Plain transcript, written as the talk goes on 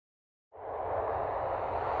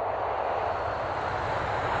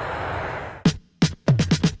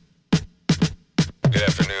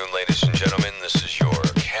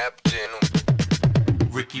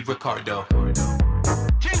Ricardo.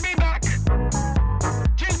 She'll be back.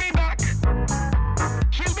 She'll be back.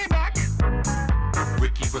 She'll be back.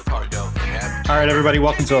 Ricky Ricardo. All right, everybody,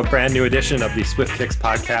 welcome to a brand new edition of the Swift Kicks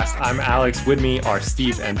podcast. I'm Alex. With me are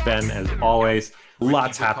Steve and Ben, as always.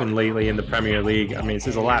 Lots happened lately in the Premier League. I mean,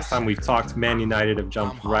 since the last time we've talked, Man United have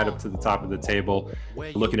jumped right up to the top of the table,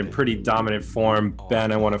 looking in pretty dominant form.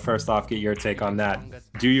 Ben, I want to first off get your take on that.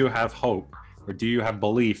 Do you have hope, or do you have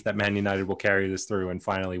belief that Man United will carry this through and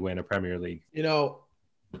finally win a Premier League? You know,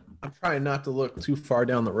 I'm trying not to look too far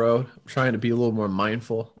down the road. I'm trying to be a little more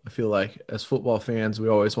mindful. I feel like as football fans, we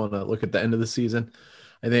always want to look at the end of the season.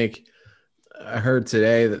 I think I heard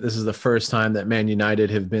today that this is the first time that Man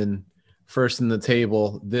United have been first in the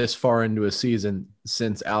table this far into a season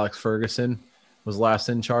since Alex Ferguson was last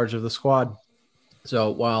in charge of the squad.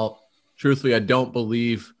 So while truthfully, I don't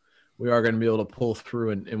believe we are going to be able to pull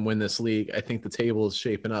through and win this league, I think the table is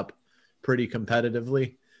shaping up pretty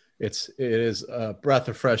competitively. It is a breath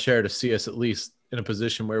of fresh air to see us at least in a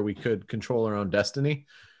position where we could control our own destiny.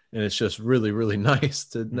 And it's just really, really nice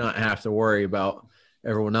to not have to worry about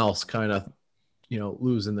everyone else kind of,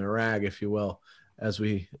 losing their rag, if you will, as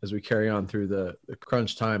we carry on through the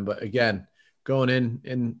crunch time. But again, going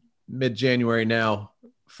in mid-January now,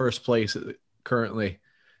 first place currently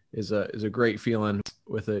is a great feeling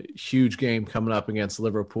with a huge game coming up against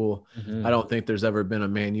Liverpool. Mm-hmm. I don't think there's ever been a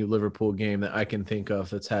Man U Liverpool game that I can think of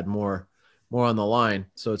that's had more on the line.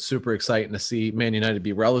 So it's super exciting to see Man United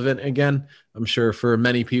be relevant again. I'm sure for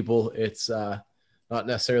many people it's not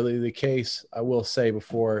necessarily the case. I will say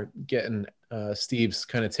before getting Steve's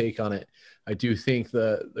kind of take on it, I do think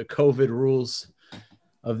the COVID rules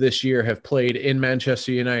of this year have played in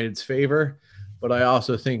Manchester United's favor, but I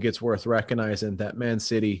also think it's worth recognizing that Man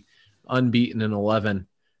City, unbeaten in 11,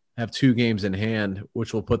 have 2 games in hand,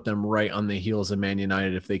 which will put them right on the heels of Man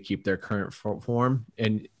United if they keep their current form.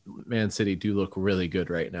 And Man City do look really good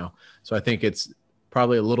right now. So I think it's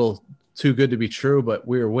probably a little too good to be true, but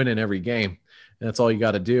we're winning every game. And that's all you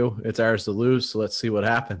got to do. It's ours to lose. So let's see what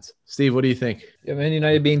happens. Steve, what do you think? Yeah, Man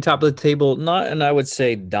United being top of the table, not in, I would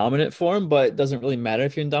say, dominant form, but it doesn't really matter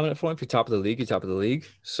if you're in dominant form. If you're top of the league, you're top of the league.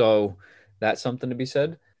 So that's something to be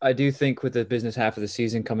said. I do think with the business half of the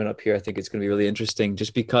season coming up here, I think it's going to be really interesting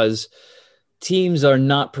just because teams are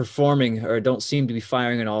not performing or don't seem to be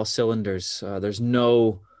firing on all cylinders. There's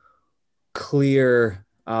no clear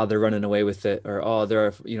they're running away with it, or they're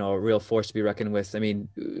a real force to be reckoned with. I mean,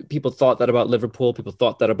 people thought that about Liverpool, people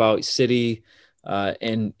thought that about City,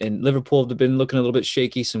 and Liverpool have been looking a little bit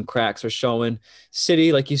shaky. Some cracks are showing.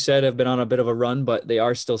 City, like you said, have been on a bit of a run, but they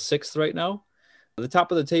are still 6th right now. The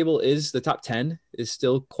top of the table is the top 10 is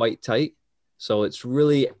still quite tight. So it's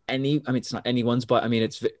really it's not anyone's, but I mean,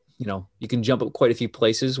 it's, you can jump up quite a few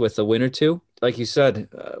places with a win or two. Like you said,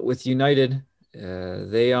 with United,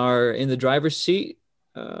 they are in the driver's seat.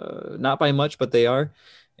 Not by much, but they are,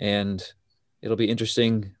 and it'll be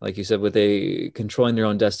interesting, like you said, with they controlling their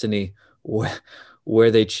own destiny,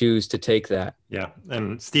 where they choose to take that. Yeah,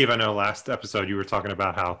 and Steve, I know last episode you were talking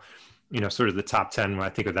about how, sort of the top 10, I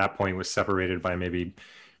think at that point was separated by maybe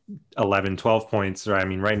 11, 12 points, or I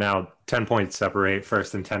mean, right now 10 points separate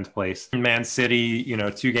 1st and 10th place. Man City,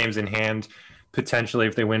 2 games in hand. Potentially,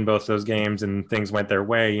 if they win both those games and things went their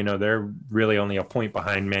way, they're really only a point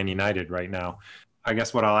behind Man United right now. I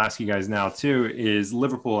guess what I'll ask you guys now, too, is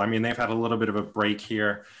Liverpool. I mean, they've had a little bit of a break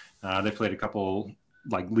here. They played a couple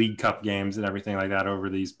League Cup games and everything like that over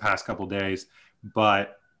these past couple days.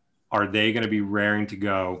 But are they going to be raring to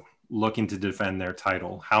go, looking to defend their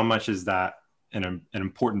title? How much is that an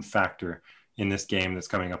important factor in this game that's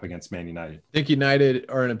coming up against Man United? I think United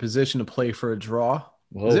are in a position to play for a draw.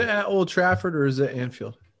 Whoa. Is it at Old Trafford or is it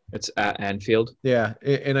Anfield? It's at Anfield. Yeah,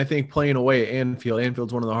 and I think playing away at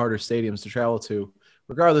Anfield's one of the harder stadiums to travel to,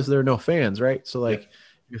 regardless there are no fans, right? So,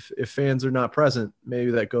 if fans are not present,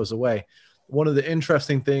 maybe that goes away. One of the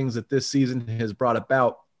interesting things that this season has brought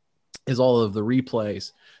about is all of the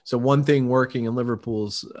replays. So one thing working in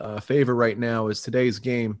Liverpool's favor right now is today's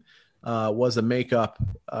game was a makeup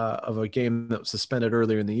of a game that was suspended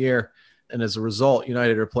earlier in the year. And as a result,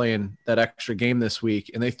 United are playing that extra game this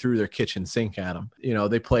week, and they threw their kitchen sink at them.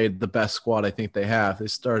 They played the best squad I think they have. They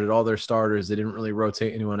started all their starters. They didn't really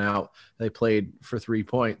rotate anyone out. They played for 3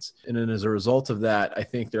 points. And then as a result of that, I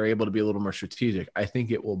think they're able to be a little more strategic. I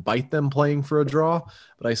think it will bite them playing for a draw,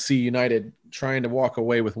 but I see United trying to walk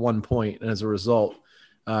away with 1 point, and as a result,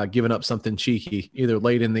 giving up something cheeky, either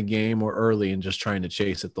late in the game or early, and just trying to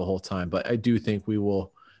chase it the whole time. But I do think we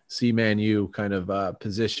will see Man U kind of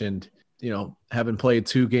positioned, having played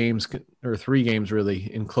 2 games or 3 games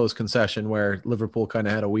really in close concession where Liverpool kind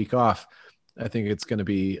of had a week off. I think it's going to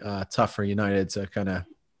be tough for United to kind of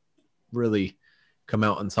really come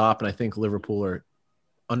out on top. And I think Liverpool are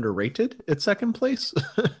underrated at second place.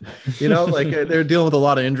 They're dealing with a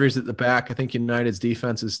lot of injuries at the back. I think United's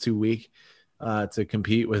defense is too weak to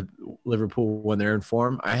compete with Liverpool when they're in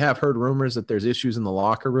form. I have heard rumors that there's issues in the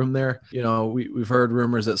locker room there. We've heard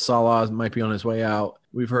rumors that Salah might be on his way out.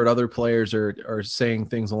 We've heard other players are saying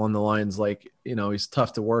things along the lines like, he's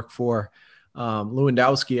tough to work for.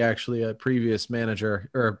 Lewandowski, actually a previous manager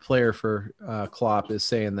or player for Klopp, is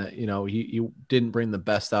saying that, he didn't bring the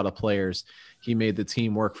best out of players. He made the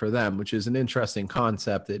team work for them, which is an interesting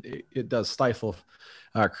concept. It does stifle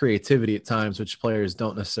creativity at times, which players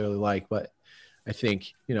don't necessarily like, but I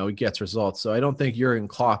think, he gets results. So I don't think Jurgen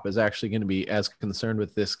Klopp is actually going to be as concerned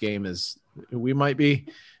with this game as we might be.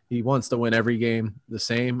 He wants to win every game the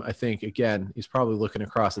same. I think, again, he's probably looking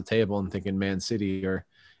across the table and thinking Man City are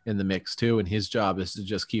in the mix too, and his job is to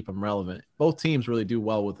just keep them relevant. Both teams really do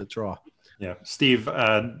well with the draw. Yeah, Steve,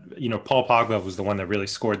 Paul Pogba was the one that really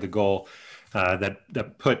scored the goal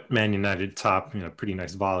that put Man United top. Pretty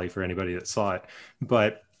nice volley for anybody that saw it.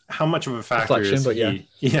 But how much of a factor is he?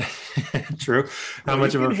 Yeah, true. How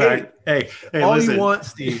much of a factor? Hey, all listen. you want,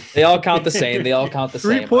 Steve. They all count the same. They all count the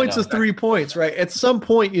same. 3 points is 3 points, right? At some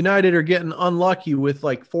point, United are getting unlucky with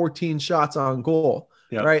like 14 shots on goal.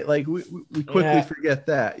 Yep. Right? Like we quickly forget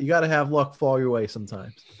that. You got to have luck fall your way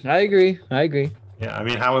sometimes. I agree. Yeah, I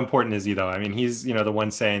mean, how important is he though? I mean, he's the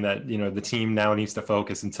one saying that the team now needs to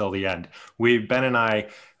focus until the end. Ben and I,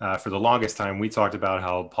 for the longest time, we talked about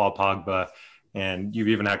how Paul Pogba, and you've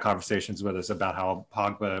even had conversations with us about how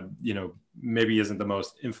Pogba, maybe isn't the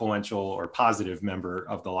most influential or positive member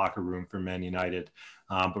of the locker room for Man United,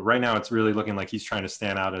 but right now it's really looking like he's trying to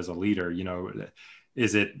stand out as a leader.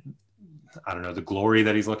 Is it, I don't know, the glory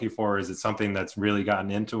that he's looking for? Is it something that's really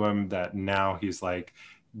gotten into him that now he's like,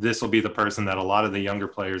 this will be the person that a lot of the younger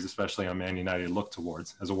players, especially on Man United, look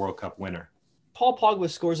towards as a World Cup winner? Paul Pogba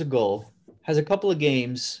scores a goal, has a couple of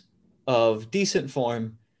games of decent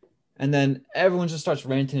form, and then everyone just starts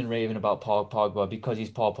ranting and raving about Paul Pogba because he's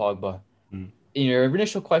Paul Pogba. In your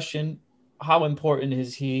initial question, how important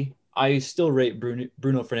is he? I still rate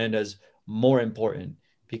Bruno Fernandes more important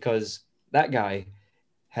because that guy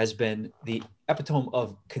has been the epitome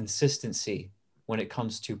of consistency when it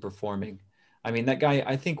comes to performing. I mean, that guy,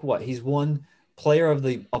 I think he's won player of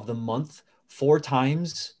the month 4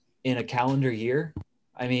 times in a calendar year.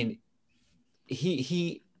 I mean,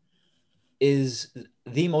 he is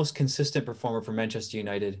the most consistent performer for Manchester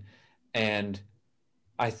United. And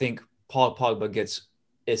I think Paul Pogba gets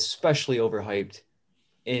especially overhyped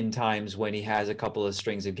in times when he has a couple of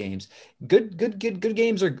strings of games. Good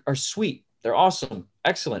games are sweet. They're awesome.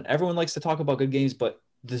 Excellent. Everyone likes to talk about good games, but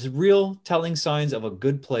the real telling signs of a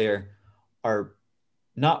good player are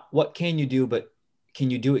not what can you do, but can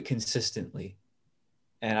you do it consistently?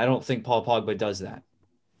 And I don't think Paul Pogba does that.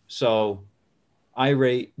 So I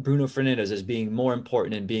rate Bruno Fernandes as being more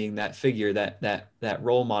important and being that figure, that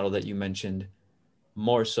role model that you mentioned,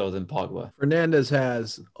 more so than Pogba. Fernandes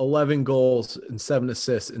has 11 goals and 7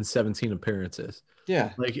 assists in 17 appearances.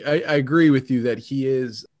 Yeah. Like I agree with you that he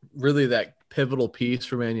is really that pivotal piece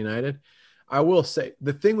for Man United. I will say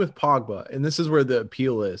the thing with Pogba, and this is where the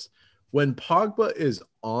appeal is, when Pogba is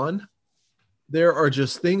on, there are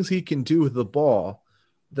just things he can do with the ball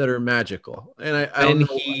that are magical. And I don't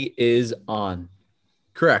know he is on.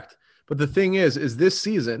 Correct. But the thing is this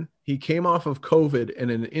season, he came off of COVID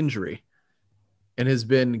and an injury and has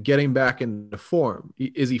been getting back into form.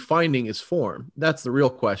 Is he finding his form? That's the real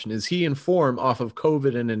question. Is he in form off of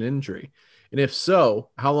COVID and an injury? And if so,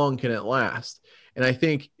 how long can it last? And I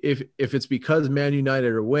think if it's because Man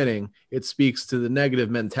United are winning, it speaks to the negative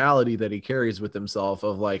mentality that he carries with himself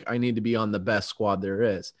of like, I need to be on the best squad there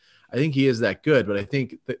is. I think he is that good, but I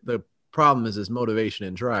think the problem is his motivation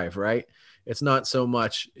and drive, right? It's not so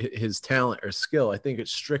much his talent or skill. I think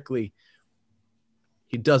it's strictly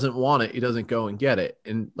he doesn't want it. He doesn't go and get it.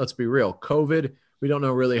 And let's be real, COVID, we don't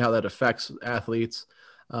know really how that affects athletes.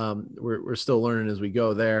 We're still learning as we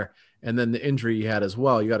go there. And then the injury he had as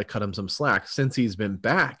well, you got to cut him some slack. Since he's been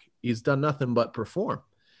back, he's done nothing but perform.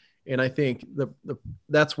 And I think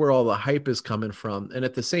that's where all the hype is coming from. And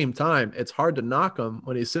at the same time, it's hard to knock him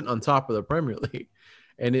when he's sitting on top of the Premier League.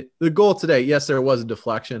 And the goal today, yes, there was a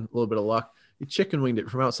deflection, a little bit of luck. He chicken winged it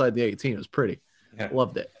from outside the 18. It was pretty. Yeah.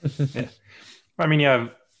 Loved it. Yeah. I mean, you have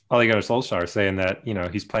Ole Gunnar Solskjaer saying that,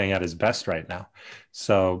 he's playing at his best right now.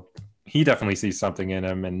 So he definitely sees something in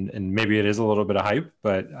him, and maybe it is a little bit of hype,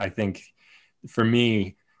 but I think for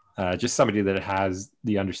me, just somebody that has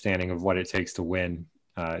the understanding of what it takes to win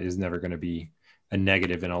is never going to be a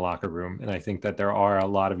negative in a locker room. And I think that there are a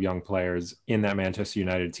lot of young players in that Manchester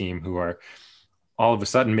United team who are all of a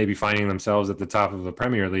sudden maybe finding themselves at the top of the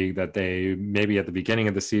Premier League that they maybe at the beginning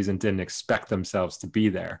of the season didn't expect themselves to be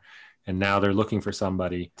there. And now they're looking for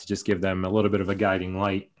somebody to just give them a little bit of a guiding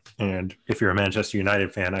light. And if you're a Manchester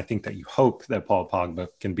United fan, I think that you hope that Paul Pogba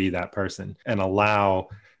can be that person and allow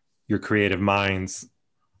your creative minds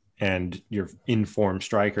and your informed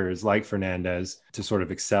strikers like Fernandes to sort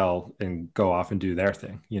of excel and go off and do their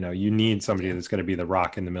thing. You know, you need somebody that's going to be the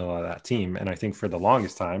rock in the middle of that team. And I think for the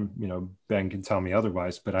longest time, you know, Ben can tell me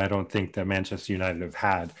otherwise, but I don't think that Manchester United have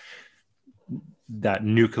had that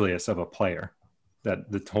nucleus of a player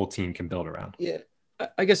that the whole team can build around. Yeah.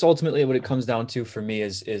 I guess ultimately what it comes down to for me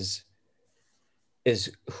is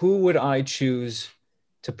who would I choose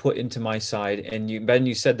to put into my side? And you, Ben,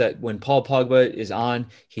 you said that when Paul Pogba is on,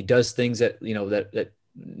 he does things that, you know, that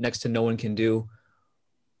next to no one can do.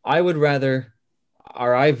 I would rather,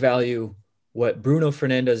 or I value what Bruno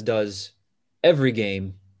Fernandes does every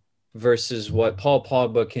game versus what Paul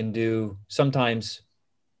Pogba can do sometimes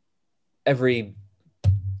every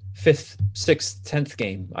 5th, 6th, 10th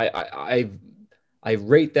game. I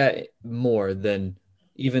rate that more than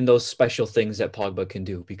even those special things that Pogba can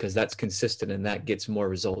do, because that's consistent and that gets more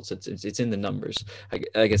results. It's in the numbers.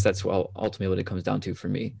 I guess that's ultimately what it comes down to for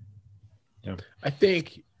me. Yeah. I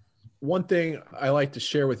think one thing I like to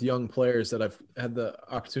share with young players that I've had the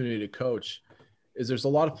opportunity to coach is there's a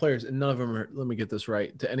lot of players, and none of them are, let me get this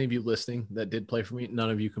right, to any of you listening that did play for me,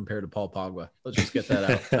 none of you compare to Paul Pogba. Let's just get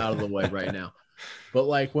that out of the way right now. But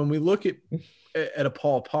like when we look at a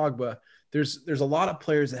Paul Pogba, there's a lot of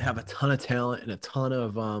players that have a ton of talent and a ton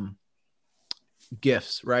of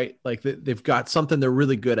gifts, right? Like they've got something they're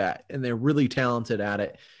really good at and they're really talented at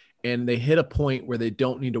it. And they hit a point where they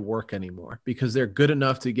don't need to work anymore because they're good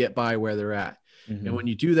enough to get by where they're at. Mm-hmm. And when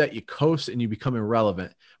you do that, you coast and you become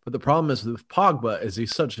irrelevant. But the problem is with Pogba is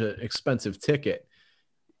he's such an expensive ticket.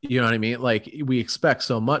 You know what I mean? Like we expect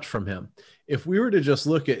so much from him. If we were to just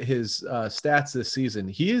look at his stats this season,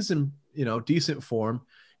 he is in, you know, decent form.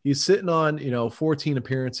 He's sitting on, you know, 14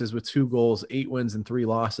 appearances with 2 goals, 8 wins and 3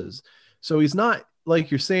 losses. So he's not, like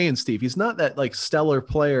you're saying, Steve, he's not that like stellar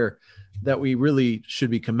player that we really should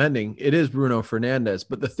be commending. It is Bruno Fernandes.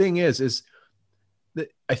 But the thing is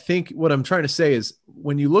that I think what I'm trying to say is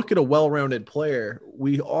when you look at a well-rounded player,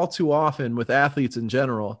 we all too often with athletes in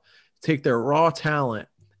general take their raw talent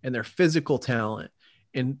and their physical talent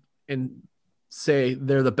and say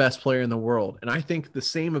they're the best player in the world. And I think the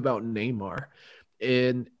same about Neymar.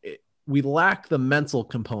 And we lack the mental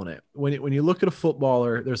component. When you look at a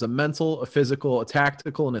footballer, there's a mental, a physical, a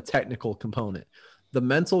tactical, and a technical component. The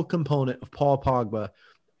mental component of Paul Pogba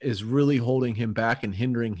is really holding him back and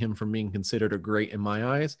hindering him from being considered a great in my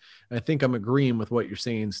eyes. And I think I'm agreeing with what you're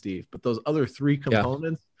saying, Steve. But those other 3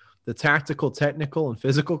 components, the tactical, technical, and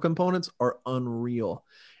physical components are unreal.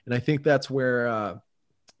 And I think that's where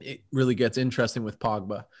it really gets interesting with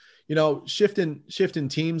Pogba. You know, shifting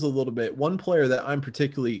teams a little bit. One player that I'm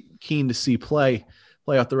particularly keen to see play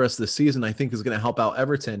out the rest of the season, I think is going to help out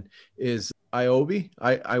Everton is Iwobi.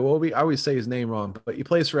 I always say his name wrong, but he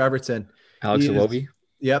plays for Everton. Alex Iwobi.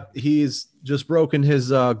 Yep, he's just broken his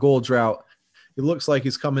goal drought. He looks like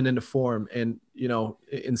he's coming into form, and you know,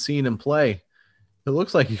 in seeing him play, it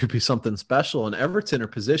looks like he could be something special. And Everton are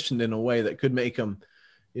positioned in a way that could make him,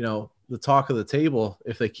 you know, the talk of the table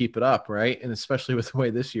if they keep it up, right? And especially with the way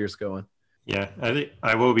this year's going. Yeah, I think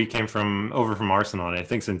Iwobi came over from Arsenal, and I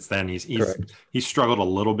think since then he's struggled a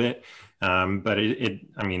little bit. But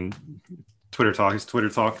I mean, Twitter talk is Twitter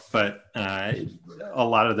talk. But a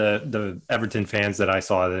lot of the Everton fans that I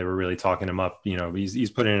saw, they were really talking him up. You know,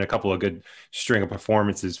 he's putting in a couple of good string of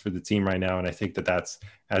performances for the team right now, and I think that's,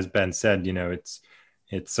 as Ben said, you know, it's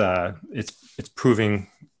proving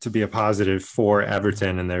to be a positive for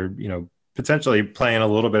Everton, and they're, you know, potentially playing a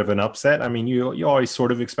little bit of an upset. I mean, you always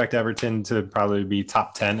sort of expect Everton to probably be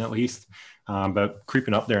top 10 at least, but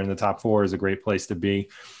creeping up there in the top 4 is a great place to be.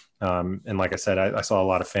 And like I said, I saw a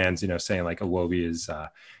lot of fans, you know, saying like Iwobi is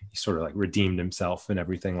he sort of like redeemed himself and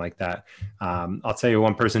everything like that. I'll tell you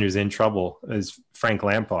one person who's in trouble is Frank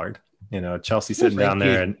Lampard. You know, Chelsea sitting down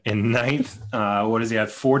there in 9th. What does he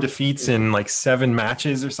have? 4 defeats in like 7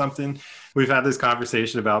 matches or something. We've had this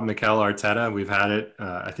conversation about Mikel Arteta. We've had it,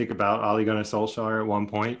 I think, about Ole Gunnar Solskjaer at one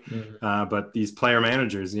point. Mm-hmm. But these player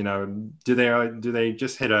managers, you know, do they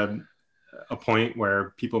just hit a point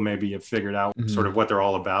where people maybe have figured out sort of what they're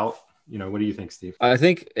all about? You know, what do you think, Steve? I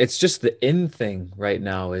think it's just the in thing right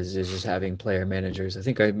now is just having player managers. I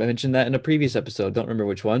think I mentioned that in a previous episode. Don't remember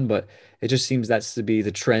which one, but it just seems that's to be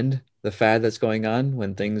the trend, the fad that's going on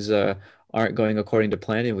when things aren't going according to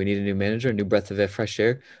plan and we need a new manager, a new breath of fresh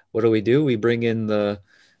air. What do? We bring in the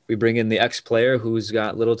ex-player who's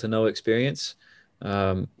got little to no experience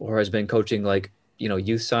or has been coaching like,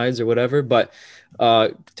 youth sides or whatever. But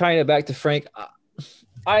tying it back to Frank,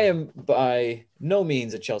 I am by no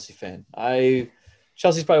means a Chelsea fan.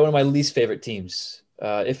 Chelsea's probably one of my least favorite teams,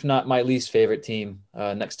 if not my least favorite team,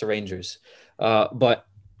 next to Rangers. But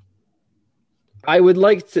I would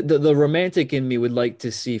like to, the romantic in me would like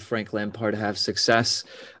to see Frank Lampard have success.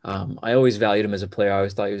 I always valued him as a player. I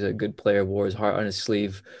always thought he was a good player, wore his heart on his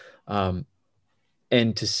sleeve. And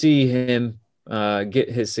to see him get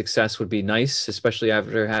his success would be nice, especially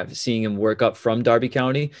after seeing him work up from Derby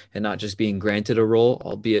County and not just being granted a role,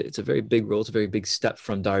 albeit it's a very big role. It's a very big step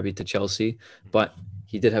from Derby to Chelsea, but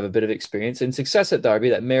he did have a bit of experience and success at Derby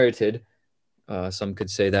that merited, some could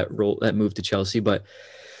say, that move to Chelsea. But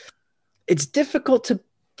it's difficult to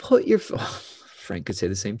put Frank could say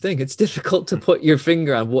the same thing. It's difficult to put your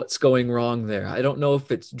finger on what's going wrong there. I don't know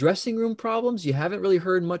if it's dressing room problems. You haven't really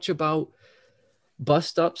heard much about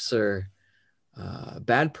bust ups or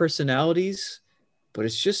bad personalities, but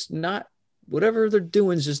it's just not, whatever they're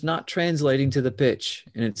doing is just not translating to the pitch,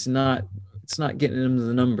 and it's not getting them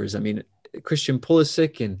the numbers. I mean, Christian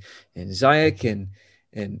Pulisic and Ziyech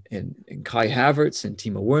and Kai Havertz and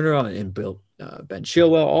Timo Werner and Ben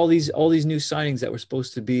Chilwell, all these new signings that were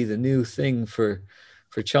supposed to be the new thing for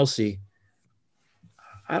Chelsea.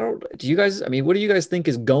 What do you guys think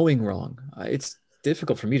is going wrong? It's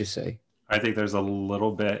difficult for me to say. I think there's a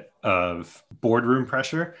little bit of boardroom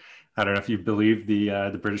pressure. I don't know if you believe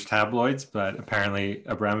the British tabloids, but apparently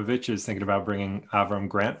Abramovich is thinking about bringing Avram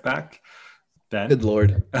Grant back. Ben, good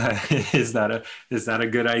Lord, is that a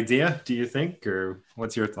good idea? Do you think, or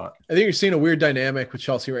what's your thought? I think you're seeing a weird dynamic with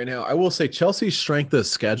Chelsea right now. I will say Chelsea's strength of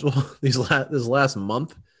schedule this last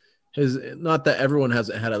month is not that everyone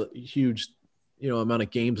hasn't had a huge, amount of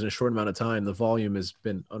games in a short amount of time. The volume has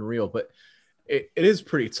been unreal, but it is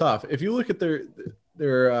pretty tough. If you look at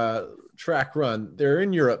their track run, they're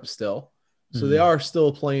in Europe still, so they are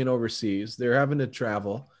still playing overseas. They're having to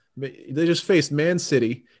travel. They just faced Man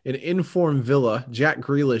City, an informed Villa. Jack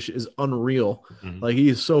Grealish is unreal. Like,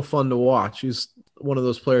 he's so fun to watch. He's one of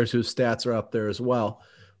those players whose stats are up there as well.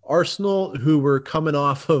 Arsenal, who were coming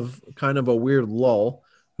off of kind of a weird lull,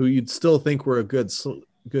 who you'd still think were a good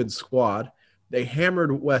squad. They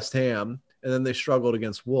hammered West Ham, and then they struggled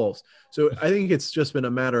against Wolves. So I think it's just been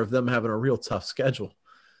a matter of them having a real tough schedule.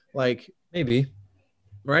 Like, maybe,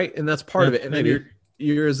 right? And that's part of it. And maybe. Then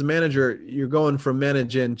you're as a manager, you're going from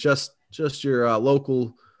managing just your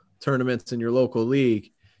local tournaments in your local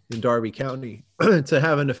league in Derby County to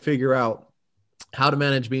having to figure out how to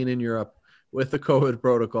manage being in Europe with the COVID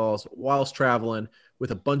protocols whilst traveling with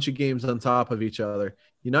a bunch of games on top of each other.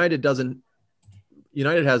 United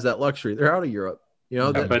has that luxury. They're out of Europe.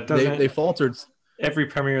 But they faltered. Every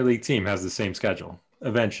Premier League team has the same schedule.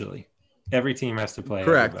 Eventually, every team has to play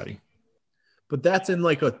everybody. But that's in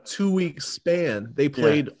like a 2-week span. They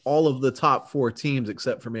played all of the top 4 teams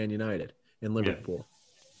except for Man United and Liverpool.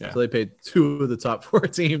 Yeah. So they played 2 of the top 4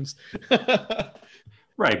 teams.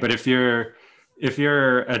 Right, but if you're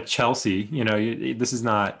at Chelsea, this is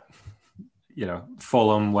not,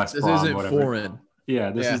 Fulham, West Brom, this isn't whatever. Foreign.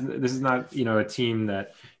 Yeah, this is not, a team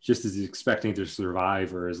that just is expecting to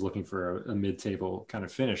survive or is looking for a mid-table kind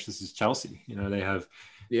of finish. This is Chelsea. They have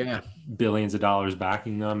billions of dollars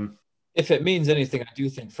backing them. If it means anything, I do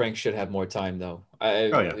think Frank should have more time, though.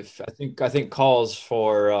 I think calls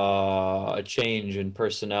for a change in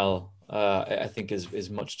personnel, I think is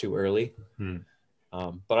much too early.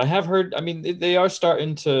 But I have heard. I mean, they are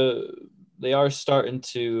starting to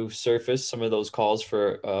surface some of those calls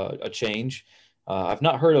for a change. I've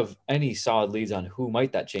not heard of any solid leads on who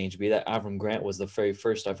might that change be. That Avram Grant was the very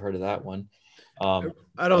first I've heard of that one.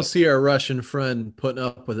 I don't see our Russian friend putting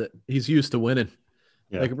up with it. He's used to winning.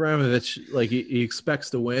 Yeah. Like Abramovich, like he expects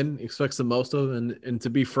to win, he expects the most of it. And to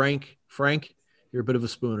be Frank, you're a bit of a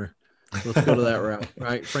spooner. Let's go to that route,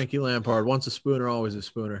 right? Frankie Lampard, once a spooner, always a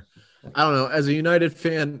spooner. I don't know. As a United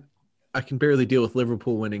fan, I can barely deal with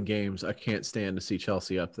Liverpool winning games. I can't stand to see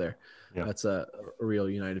Chelsea up there. Yeah. That's a real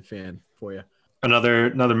United fan for you.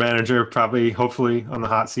 Another manager, hopefully on the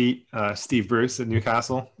hot seat, Steve Bruce at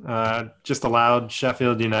Newcastle, just allowed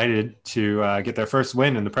Sheffield United to get their first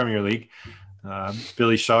win in the Premier League.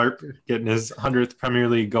 Billy Sharp getting his 100th Premier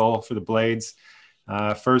League goal for the Blades.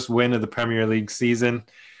 First win of the Premier League season.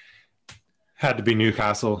 Had to be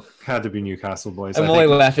Newcastle, boys. I'm only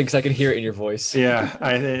laughing because I can hear it in your voice. Yeah,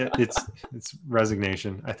 it's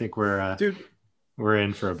resignation. I think we're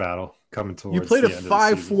in for a battle coming towards. You played a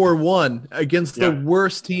 5-4-1 against the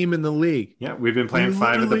worst team in the league. Yeah, we've been playing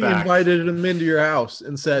 5 at the back. Invited them into your house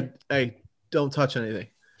and said, "Hey, don't touch anything."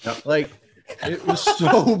 Yep. Like, it was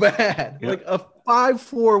so bad. Yep. Like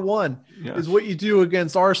 5-4-1 Yeah. is what you do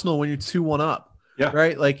against Arsenal when you're 2-1 up. Yeah.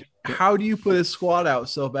 Right? Like, how do you put his squad out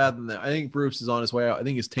so bad than that? I think Bruce is on his way out. I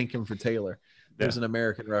think he's tanking for Taylor. There's an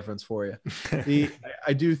American reference for you.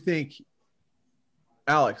 I do think,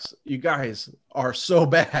 Alex, you guys are so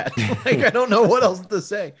bad. Like, I don't know what else to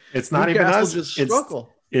say. It's not Newcastle even us. just struggle.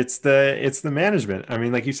 It's the management. I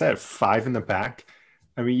mean, like you said, 5 in the back.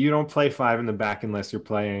 I mean, you don't play 5 in the back unless you're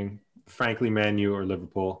playing, frankly, Man U or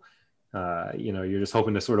Liverpool. You're just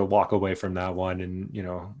hoping to sort of walk away from that one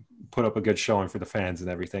and, put up a good showing for the fans and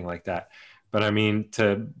everything like that. But I mean,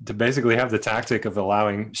 to basically have the tactic of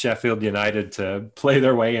allowing Sheffield United to play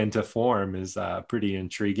their way into form is pretty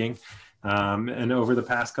intriguing. And over the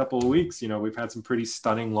past couple of weeks, we've had some pretty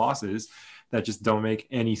stunning losses that just don't make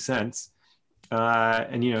any sense.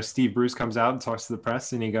 And Steve Bruce comes out and talks to the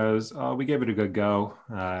press and he goes, "Oh, we gave it a good go.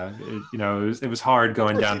 It was hard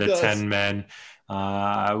going down to 10 men.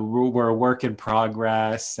 We're a work in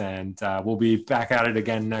progress and we'll be back at it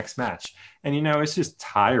again next match." And, it's just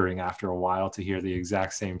tiring after a while to hear the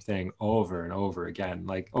exact same thing over and over again.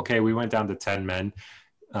 Like, okay, we went down to 10 men,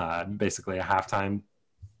 basically a halftime,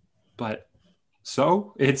 but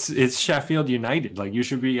so it's Sheffield United. Like, you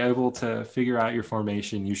should be able to figure out your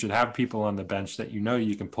formation. You should have people on the bench that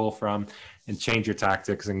you can pull from and change your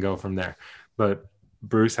tactics and go from there. But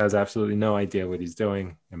Bruce has absolutely no idea what he's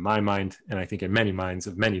doing, in my mind, and I think in many minds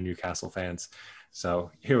of many Newcastle fans.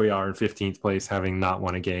 Here we are in 15th place, having not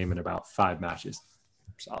won a game in about 5 matches.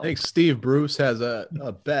 I think Steve Bruce has a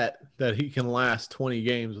bet that he can last 20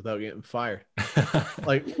 games without getting fired.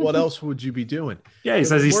 Like, what else would you be doing? Yeah, he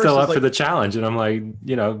says he's still up for the challenge, and I'm like,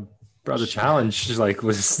 bro, the challenge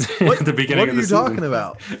was at the beginning of the season. What are you talking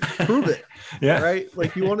about? Prove it. Yeah, right.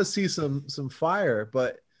 Like, you want to see some fire,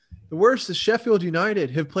 but the worst is Sheffield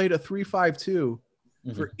United have played a 3-5-2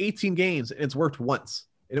 for 18 games, and it's worked once,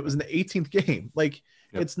 and it was in the 18th game. Like,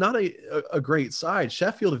 it's not a great side.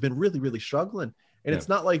 Sheffield have been really, really struggling. And it's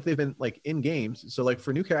not like they've been like in games. So like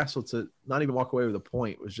for Newcastle to not even walk away with a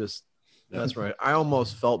point was just, that's right. I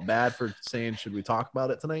almost felt bad for saying, should we talk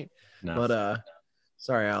about it tonight? No. But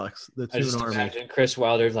sorry, Alex. The I just imagine Chris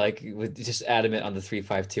Wilder like with just adamant on the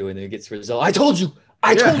 3-5-2 and then he gets the result. I told you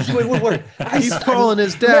it would work. He's calling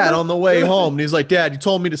his dad on the way home and he's like, "Dad, you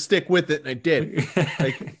told me to stick with it and I did."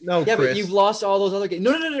 Like, no, yeah, Chris. But you've lost all those other games.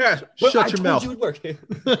 No. Yeah, shut your mouth. You it would work.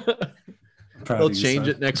 They'll change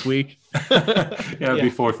it next week. It'll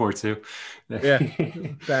be 4-4-2. Yeah,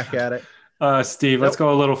 back at it. Steve, let's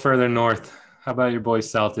go a little further north. How about your boy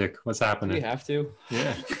Celtic? What's happening? We have to.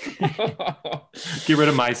 Yeah. Get rid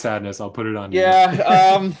of my sadness. I'll put it on you.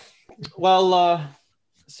 Yeah.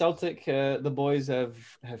 Celtic, the boys have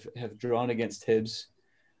drawn against Hibs.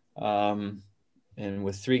 And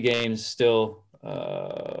with 3 games still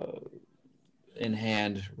in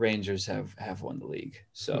hand, Rangers have won the league.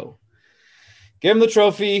 So give them the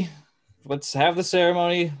trophy. Let's have the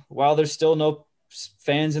ceremony while there's still no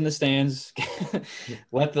fans in the stands.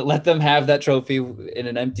 let them have that trophy in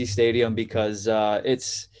an empty stadium because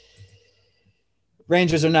it's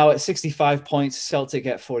Rangers are now at 65 points, Celtic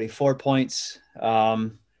at 44 points.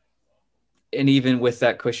 And even with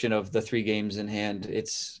that cushion of the 3 games in hand,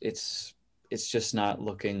 it's just not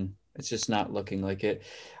looking like it.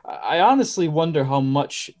 I honestly wonder how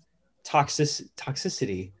much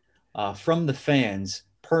toxicity from the fans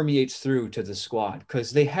permeates through to the squad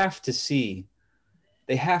because they have to see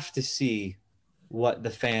what the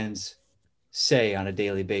fans say on a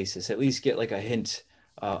daily basis, at least get like a hint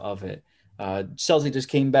of it. Celtic just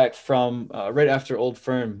came back from right after Old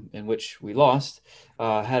Firm, in which we lost,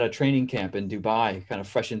 had a training camp in Dubai, kind of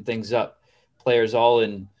freshened things up. Players all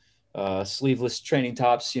in sleeveless training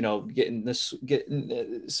tops, getting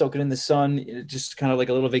soaking in the sun, just kind of like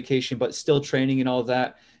a little vacation, but still training and all of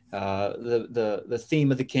that. The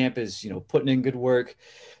theme of the camp is, putting in good work.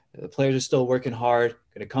 The players are still working hard,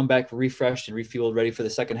 going to come back refreshed and refueled, ready for the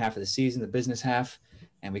second half of the season, the business half.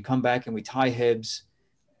 And we come back and we tie Hibs,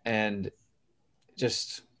 and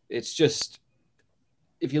it's just,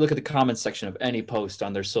 if you look at the comment section of any post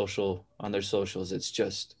on their socials, it's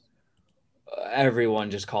just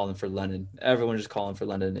everyone just calling for Lennon. Everyone just calling for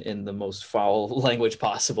Lennon in the most foul language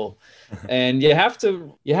possible. And you have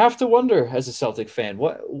to wonder as a Celtic fan,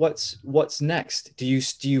 what's next? Do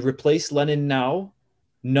you replace Lennon now,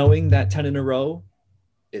 knowing that 10 in a row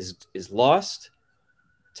is lost,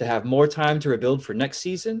 to have more time to rebuild for next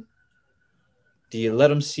season? Do you let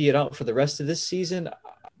them see it out for the rest of this season?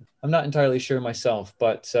 I'm not entirely sure myself,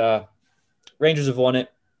 but Rangers have won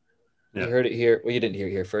it. Yeah. You heard it here. Well, you didn't hear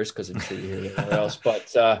it here first because I'm sure you heard it everywhere else.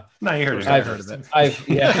 But no, you heard it. I've heard of it.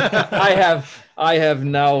 I have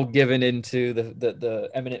now given into the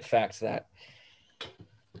eminent fact that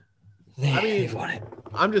They've won it.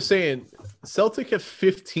 I'm just saying, Celtic have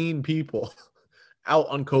 15 people out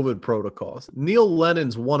on COVID protocols. Neil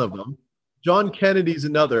Lennon's one of them. John Kennedy's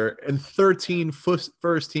another, and 13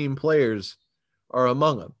 first-team players are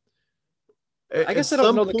among them. I guess I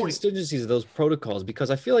don't know the contingencies of those protocols because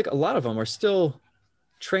I feel like a lot of them are still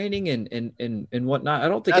training and whatnot. I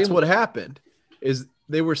don't think that's what happened. Is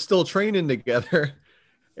they were still training together,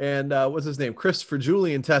 and what's his name? Christopher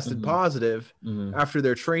Julian tested positive after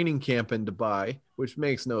their training camp in Dubai, which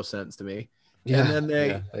makes no sense to me. Yeah, and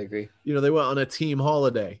then I agree. They went on a team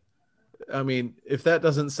holiday. I mean, if that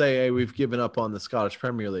doesn't say, hey, we've given up on the Scottish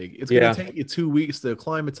Premier League, it's going to take you 2 weeks to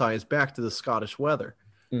acclimatize back to the Scottish weather.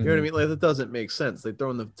 You know what I mean? Like, that doesn't make sense. They've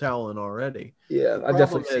thrown the towel in already. Yeah, I've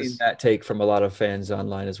definitely seen that take from a lot of fans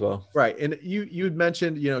online as well. Right. And you'd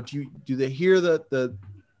mentioned, do they hear the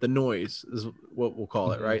noise is what we'll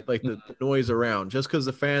call it, right? Like the noise around. Just because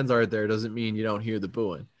the fans aren't there doesn't mean you don't hear the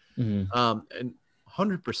booing. And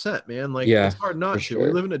 100%, man. Like, it's hard not to. Sure.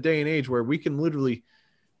 We live in a day and age where we can literally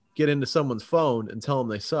get into someone's phone and tell them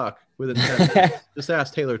they suck within 10 minutes. Just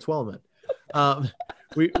ask Taylor Twellman.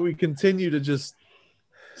 We continue to just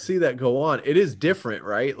see that go on. It is different,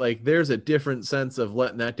 right? Like, there's a different sense of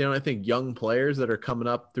letting that down. I think young players that are coming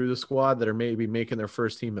up through the squad that are maybe making their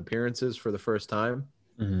first team appearances for the first time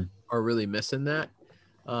are really missing that.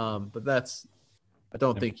 But I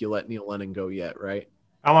don't think you let Neil Lennon go yet, right?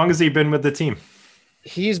 How long has he been with the team?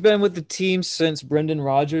 He's been with the team since Brendan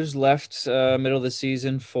Rodgers left middle of the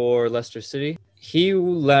season for Leicester City. He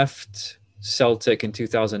left Celtic in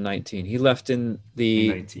 2019. He left in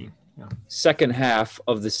the second half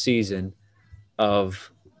of the season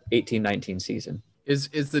of 18-19 season. Is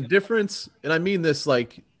the difference, and I mean this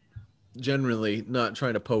like generally, not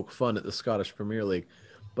trying to poke fun at the Scottish Premier League,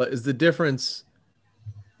 but is the difference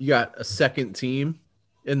you got a second team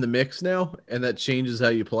in the mix now, and that changes how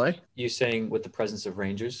you play? You saying with the presence of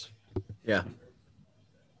Rangers? Yeah.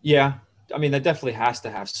 Yeah. I mean, that definitely has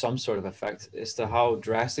to have some sort of effect. As to how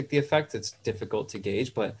drastic the effect, it's difficult to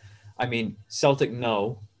gauge. But, I mean, Celtic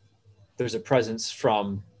know there's a presence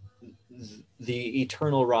from the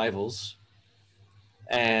eternal rivals,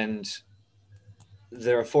 and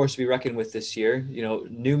they're a force to be reckoned with this year.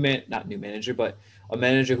 Not new manager, but a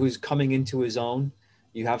manager who's coming into his own.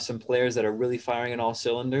 You have some players that are really firing on all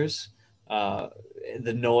cylinders.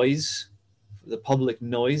 The noise, the public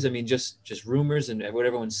noise. I mean, just rumors and what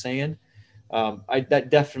everyone's saying. That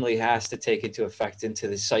definitely has to take into effect into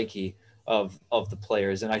the psyche of the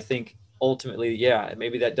players. And I think ultimately,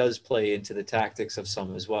 maybe that does play into the tactics of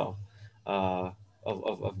some as well,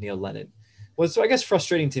 of Neil Lennon. What's, I guess,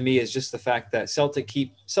 frustrating to me is just the fact that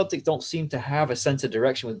Celtic don't seem to have a sense of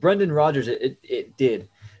direction. With Brendan Rodgers, it did.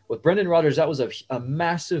 With Brendan Rodgers, that was a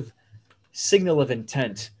massive signal of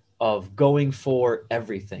intent of going for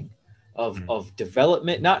everything, of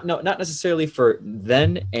development, not necessarily for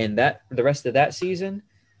then and the rest of that season,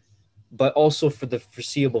 but also for the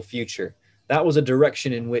foreseeable future. That was a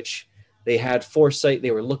direction in which they had foresight.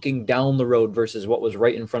 They were looking down the road versus what was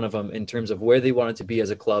right in front of them in terms of where they wanted to be as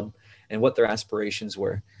a club and what their aspirations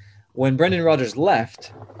were. When Brendan Rodgers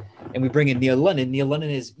left and we bring in Neil Lennon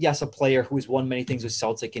is, yes, a player who's won many things with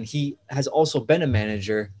Celtic, and he has also been a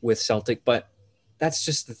manager with Celtic, but that's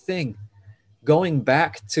just the thing. Going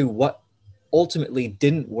back to what ultimately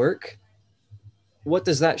didn't work, what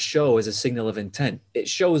does that show as a signal of intent? It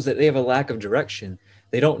shows that they have a lack of direction.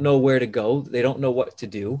 They don't know where to go. They don't know what to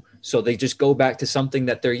do. So they just go back to something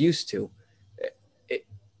that they're used to.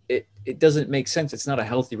 It doesn't make sense. It's not a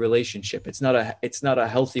healthy relationship. It's not a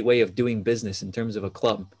healthy way of doing business in terms of a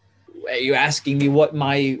club. Are you asking me what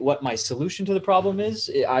my solution to the problem is?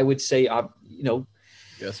 I would say, you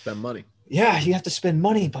gotta spend money. Yeah, you have to spend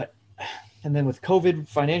money, and then with COVID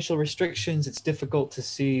financial restrictions, it's difficult to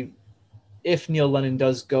see if Neil Lennon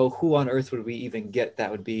does go, who on earth would we even get that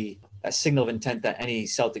would be a signal of intent that any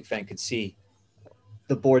Celtic fan could see.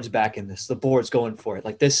 The board's back in this. The board's going for it.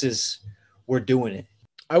 Like, we're doing it.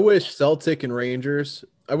 I wish Celtic and Rangers,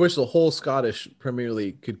 I wish the whole Scottish Premier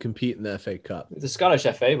League could compete in the FA Cup. The Scottish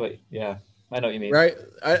FA, but yeah, I know what you mean. Right?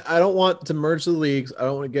 I don't want to merge the leagues. I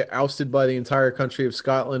don't want to get ousted by the entire country of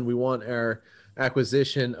Scotland. We want our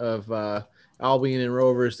acquisition of Albion and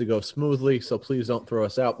Rovers to go smoothly, so please don't throw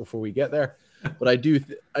us out before we get there. But I do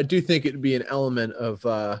think it would be an element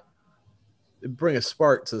of bring a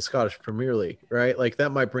spark to the Scottish Premier League, right? Like,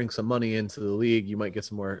 that might bring some money into the league. You might get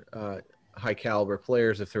some more high caliber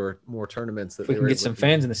players if there were more tournaments that we can get some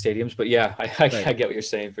fans in the stadiums. But yeah, I get what you're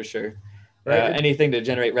saying for sure. Right. Anything to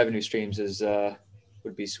generate revenue streams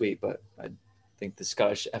would be sweet, but I think the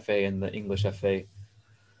Scottish FA and the English FA, I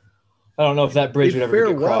don't know if that bridge would ever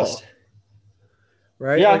get crossed.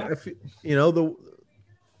 right? Yeah. Like,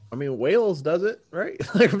 I mean, Wales does it, right?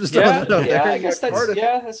 Like, I'm just Yeah, throwing it out there. I guess Cardiff,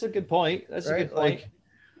 that's a good point. That's a right? good point. Like,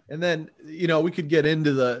 and then we could get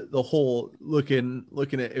into the whole looking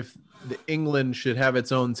at if the England should have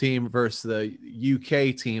its own team versus the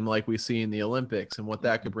UK team like we see in the Olympics and what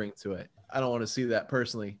that could bring to it. I don't want to see that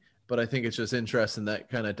personally, but I think it's just interesting, that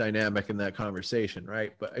kind of dynamic in that conversation,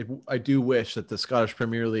 right? But I do wish that the Scottish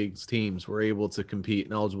Premier League's teams were able to compete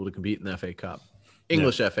and eligible to compete in the FA Cup,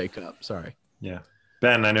 English FA Cup. Sorry. Yeah,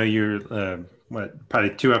 Ben, I know you're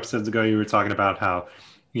probably 2 episodes ago you were talking about how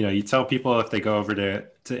you tell people if they go over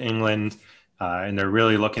to England and they're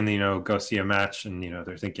really looking to go see a match, and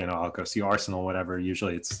they're thinking, oh, I'll go see Arsenal, whatever.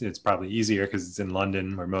 Usually it's probably easier because it's in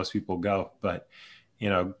London where most people go, but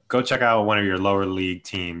go check out one of your lower league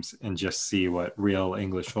teams and just see what real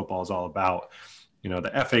English football is all about.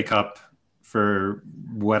 The FA Cup, for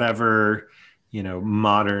whatever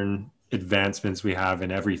modern advancements we have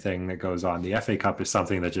in everything that goes on, the FA Cup is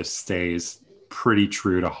something that just stays pretty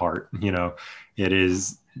true to heart. It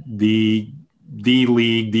is the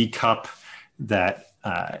league, the cup that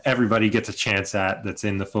everybody gets a chance at, that's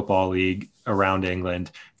in the football league around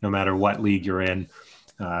England, no matter what league you're in.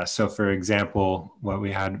 So, for example, what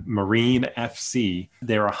we had, Marine FC,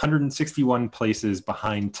 they're 161 places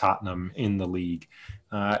behind Tottenham in the league,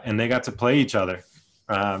 and they got to play each other.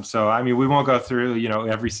 So, I mean, we won't go through,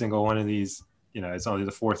 every single one of these. It's only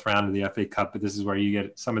the 4th round of the FA Cup, but this is where you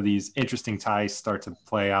get some of these interesting ties start to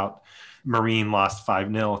play out. Marine lost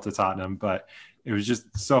 5-0 to Tottenham, but it was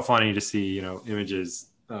just so funny to see, images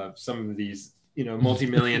of some of these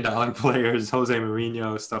multi-million dollar players, Jose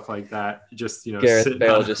Mourinho, stuff like that. Just Gareth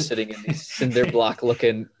Bale just sitting in these cinder block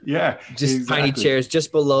looking, just exactly. tiny chairs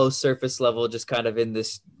just below surface level, just kind of in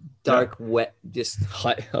this dark, wet, just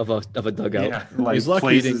hut of a dugout. Yeah, like he's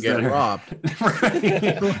lucky he didn't get robbed.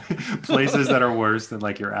 Places that are worse than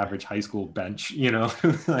like your average high school bench,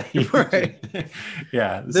 right?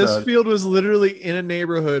 Yeah. This field was literally in a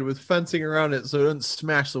neighborhood with fencing around it so it didn't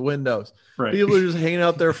smash the windows. Right. People are just hanging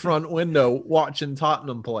out their front window watching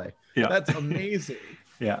Tottenham play. Yeah. That's amazing.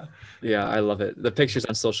 Yeah. Yeah, I love it. The pictures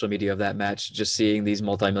on social media of that match, just seeing these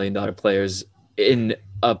multi-million-dollar players in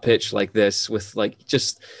a pitch like this with like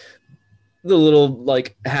just the little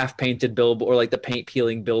like half painted billboard or like the paint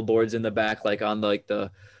peeling billboards in the back, like on like the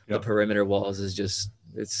perimeter walls, is just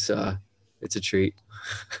it's a treat.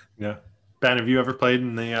 Yeah. Ben, have you ever played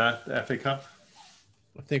in the FA Cup?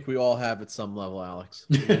 I think we all have at some level, Alex.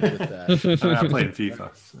 With that. I mean, I played in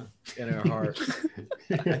FIFA. So. In our heart.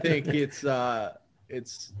 I think it's the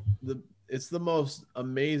most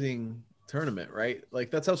amazing tournament, right?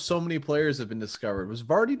 Like that's how so many players have been discovered. Was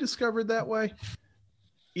Vardy discovered that way?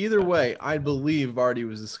 Either way, I believe Vardy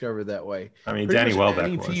was discovered that way. I mean, Pretty Danny much Welbeck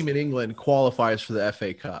any was. team in England qualifies for the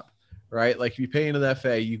FA Cup, right? Like if you pay into the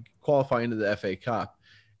FA, you qualify into the FA Cup,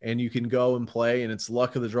 and you can go and play, and it's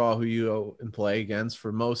luck of the draw who you go and play against.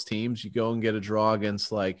 For most teams, you go and get a draw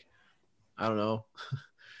against like, I don't know,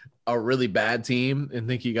 a really bad team and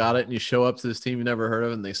think you got it, and you show up to this team you never heard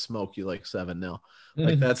of and they smoke you like 7-0.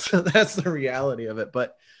 Like that's the reality of it.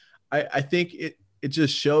 But I think it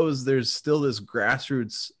just shows there's still this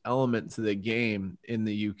grassroots element to the game in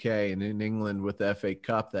the UK and in England with the FA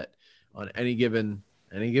Cup, that on any given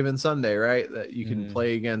Sunday, right, that you can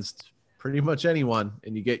play against pretty much anyone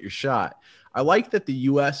and you get your shot. I like that the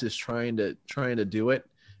US is trying to do it.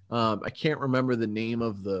 I can't remember the name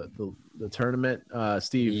of the tournament,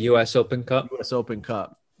 Steve. US Open Cup. US Open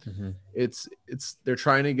Cup. It's they're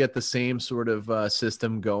trying to get the same sort of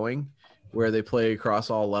system going where they play across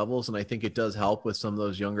all levels, and I think it does help with some of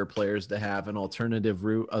those younger players to have an alternative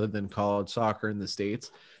route other than college soccer in the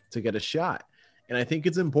States to get a shot. And I think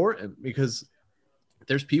it's important because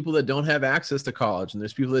there's people that don't have access to college, and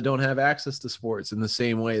there's people that don't have access to sports in the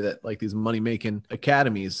same way that like these money-making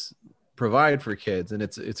academies provide for kids, and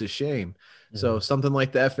it's a shame. So something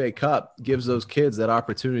like the FA Cup gives those kids that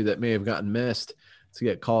opportunity that may have gotten missed to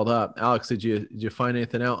get called up. Alex, did you find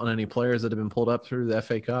anything out on any players that have been pulled up through the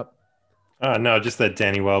FA Cup? No, just that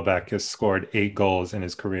Danny Welbeck has scored 8 goals in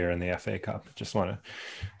his career in the FA Cup. Just want to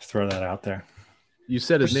throw that out there. You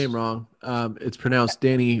said his name wrong. It's pronounced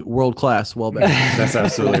Danny World Class Welbeck. That's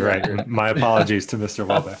absolutely right. My apologies to Mr.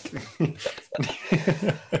 Welbeck.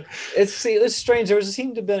 It's strange.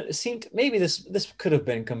 There seemed maybe this could have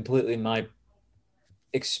been completely my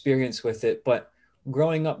experience with it, but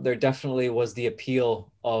growing up, there definitely was the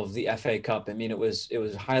appeal of the FA Cup. I mean, it was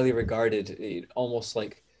highly regarded, almost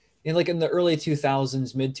like in the early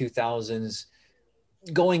 2000s, mid 2000s,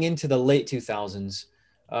 going into the late 2000s.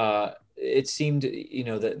 It seemed,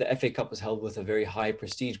 the FA Cup was held with a very high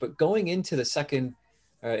prestige, but going into the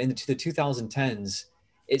into the 2010s,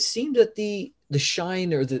 it seemed that the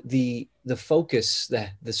shine or the focus,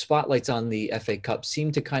 the spotlights on the FA Cup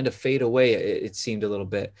seemed to kind of fade away. It seemed a little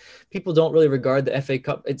bit. People don't really regard the FA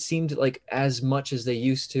Cup, it seemed like, as much as they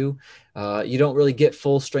used to. You don't really get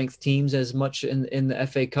full strength teams as much in the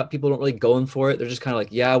FA Cup. People don't really go in for it. They're just kind of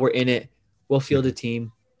like, yeah, we're in it. We'll field a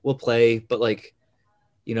team. We'll play. But like,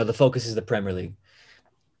 the focus is the Premier League.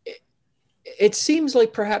 It seems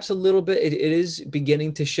like perhaps a little bit it is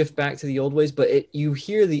beginning to shift back to the old ways, but you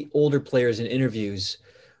hear the older players in interviews,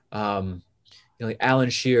 like Alan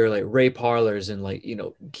Shearer, like Ray Parlors, and like,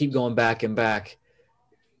 keep going back and back,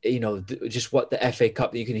 just what the FA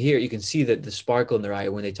Cup, you can see that the sparkle in their eye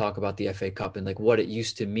when they talk about the FA Cup and like what it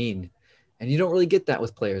used to mean. And you don't really get that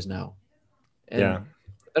with players now. And yeah.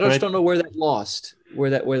 I just don't know where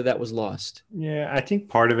that was lost. Yeah. I think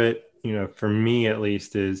part of it, for me at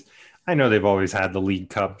least, is I know they've always had the League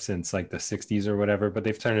Cup since like the 60s or whatever, but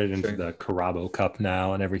they've turned it into the Carabao Cup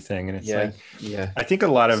now and everything. And it's I think a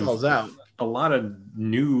lot of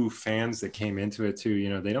new fans that came into it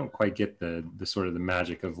too, they don't quite get the sort of the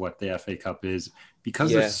magic of what the FA Cup is,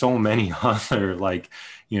 because there's so many other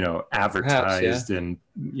advertised and,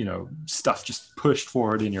 stuff just pushed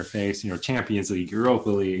forward in your face, Champions League, Europa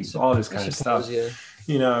League, all this kind of stuff,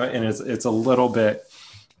 and it's a little bit,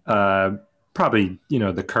 probably,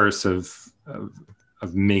 the curse of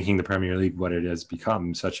making the Premier League what it has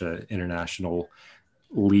become, such an international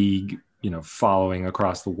league, following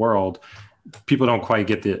across the world. People don't quite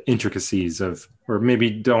get the intricacies of, or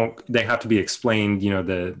maybe they have to be explained,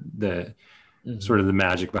 the sort of the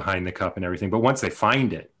magic behind the cup and everything. But once they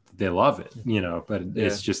find it, they love it, but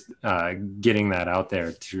it's just getting that out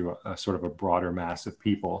there to a sort of a broader mass of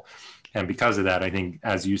people. And because of that, I think,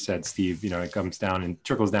 as you said, Steve, it comes down and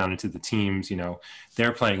trickles down into the teams.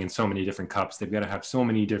 They're playing in so many different cups. They've got to have so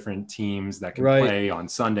many different teams that can play on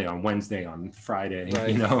Sunday, on Wednesday, on Friday,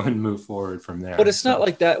 and move forward from there. But it's not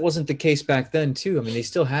like that wasn't the case back then, too. I mean, they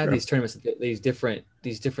still had these tournaments, these different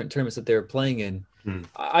tournaments that they were playing in.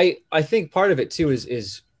 I think part of it, too,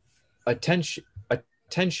 is attention.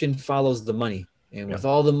 Attention follows the money. And with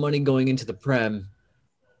all the money going into the Prem,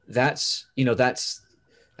 that's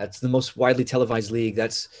the most widely televised league.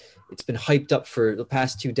 It's been hyped up for the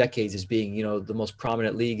past 2 decades as being, the most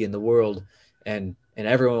prominent league in the world, and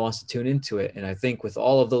everyone wants to tune into it. And I think with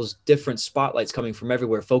all of those different spotlights coming from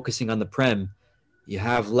everywhere, focusing on the Prem, you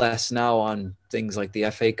have less now on things like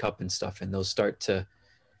the FA Cup and stuff, and those start to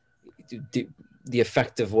the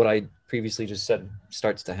effect of what I previously just said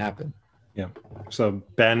starts to happen. Yeah. So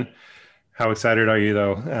Ben, how excited are you,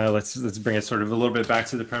 though? Let's bring it sort of a little bit back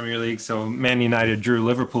to the Premier League. So Man United drew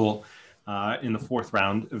Liverpool in the 4th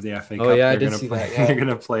round of the FA Cup. Oh yeah, I did see that. They're going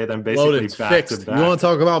to play them basically back to back. You want to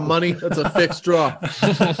talk about money? That's a fixed draw.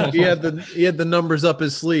 He had the numbers up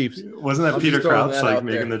his sleeves. Wasn't that Peter Crouch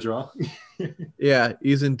making the draw? Yeah,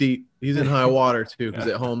 he's in deep. He's in high water too, because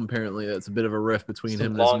at home apparently that's a bit of a rift between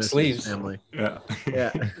him and his sleeves family. Yeah.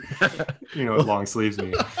 You know what long sleeves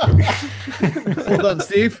mean. Well done,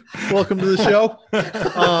 Steve. Welcome to the show.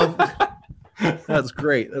 That's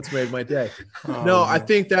great. That's made my day. I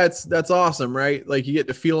think that's awesome, right? Like, you get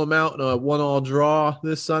to feel them out in a 1-1 draw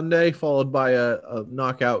this Sunday, followed by a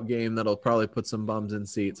knockout game that'll probably put some bums in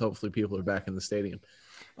seats. Hopefully people are back in the stadium.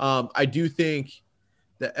 I do think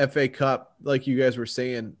the FA Cup, like you guys were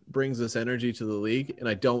saying, brings this energy to the league, and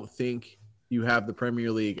I don't think you have the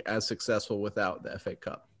Premier League as successful without the FA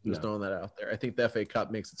Cup. Just throwing that out there. I think the FA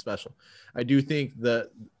Cup makes it special. I do think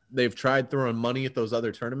that they've tried throwing money at those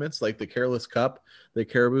other tournaments, like the Careless Cup, the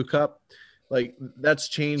Caribou Cup. Like, that's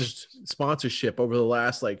changed sponsorship over the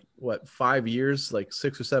last 5 years,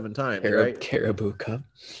 6 or 7 times, right? Caribou Cup.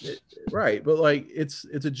 Right, but it's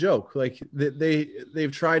a joke. Like,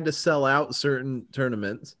 they've tried to sell out certain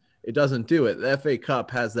tournaments. It doesn't do it. The FA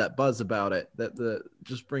Cup has that buzz about it that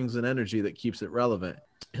just brings an energy that keeps it relevant.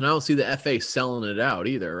 And I don't see the FA selling it out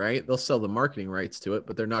either, right? They'll sell the marketing rights to it,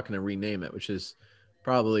 but they're not going to rename it, which is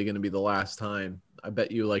probably going to be the last time. I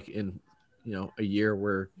bet you, in a year,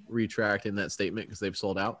 we're retracting that statement because they've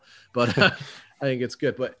sold out. But I think it's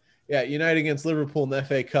good. But yeah, United against Liverpool in the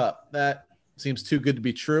FA Cup, that seems too good to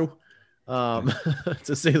be true,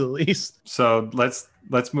 to say the least. So let's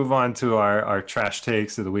move on to our trash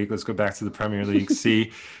takes of the week. Let's go back to the Premier League,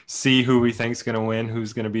 see who we think is going to win,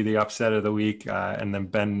 who's going to be the upset of the week. And then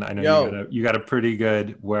Ben, I know you got a pretty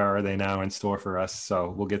good where are they now in store for us.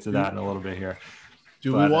 So we'll get to that in a little bit here.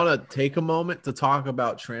 Do we want to take a moment to talk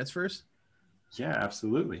about transfers? Yeah,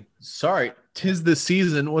 absolutely. Sorry, 'tis the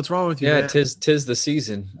season. What's wrong with you? Yeah, man? tis the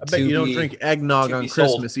season. I bet you don't drink eggnog on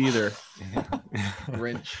Christmas either.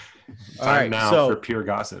 Grinch. Time now for pure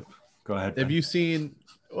gossip. Go ahead. Have you seen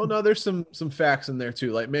Well, no, there's some facts in there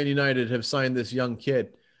too. Like Man United have signed this young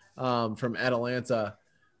kid from Atalanta,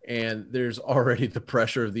 and there's already the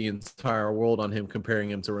pressure of the entire world on him, comparing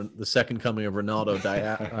him to the second coming of Ronaldo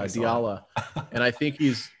Diala. And I think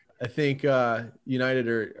United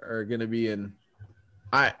are going to be in.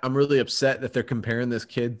 I'm really upset that they're comparing this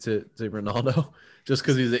kid to Ronaldo just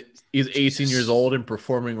because he's 18 years old and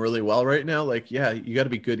performing really well right now. Like, yeah, you got to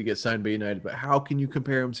be good to get signed by United, but how can you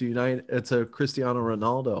compare him to Cristiano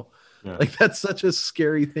Ronaldo? Yeah. Like, that's such a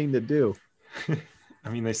scary thing to do. I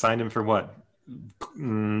mean, they signed him for what?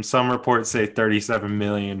 Some reports say 37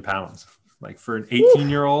 million pounds. Like for an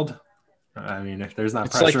 18-year-old. I mean, if there's not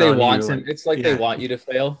It's pressure like they on want you, him. like, It's like they want you to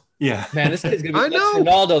fail. Yeah. Man, this kid's gonna be I next know.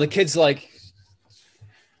 Ronaldo. The kid's like,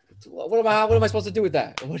 what am I supposed to do with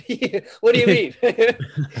that? What do you mean?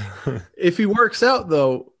 If he works out,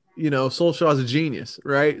 though, Solskjaer's a genius,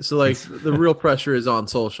 right? So, like, the real pressure is on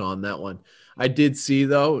Solskjaer on that one. I did see,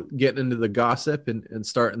 though, getting into the gossip and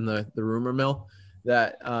starting the rumor mill,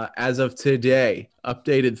 that as of today,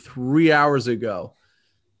 updated 3 hours ago,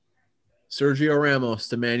 Sergio Ramos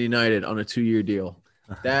to Man United on a 2-year deal.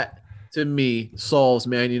 That, to me, solves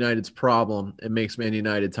Man United's problem and makes Man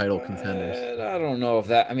United title contenders. I don't know if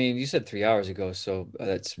that. I mean, you said 3 hours ago, so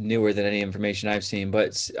that's newer than any information I've seen.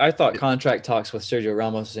 But I thought contract talks with Sergio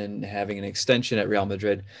Ramos and having an extension at Real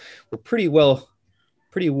Madrid were pretty well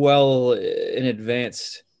in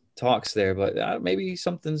advanced talks there. But maybe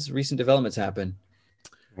something's recent developments happen.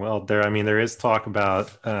 Well, there is talk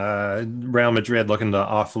about Real Madrid looking to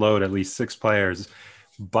offload at least 6 players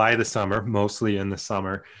by the summer, mostly in the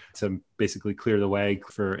summer, to basically clear the way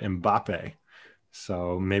for Mbappe.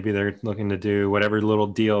 So maybe they're looking to do whatever little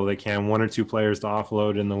deal they can, 1 or 2 players to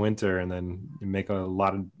offload in the winter and then make a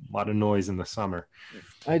lot of noise in the summer.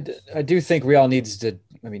 I do think Real needs to,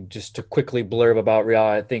 just to quickly blurb about Real,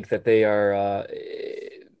 I think that they are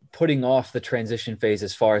putting off the transition phase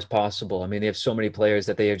as far as possible. I mean, they have so many players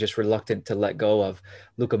that they are just reluctant to let go of.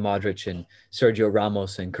 Luka Modric and Sergio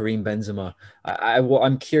Ramos and Karim Benzema.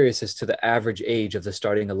 I'm curious as to the average age of the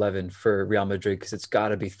starting 11 for Real Madrid, because it's got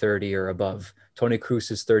to be 30 or above. Toni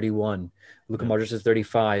Kroos is 31. Luka Modric is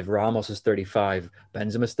 35. Ramos is 35.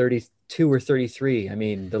 Benzema is 32 or 33. I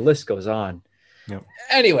mean, the list goes on. Yep.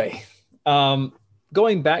 Anyway,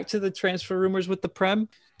 going back to the transfer rumors with the Prem,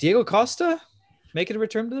 Diego Costa making a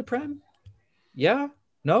return to the Prem? Yeah?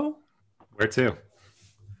 No? Where to?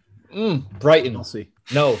 Brighton. I'll see.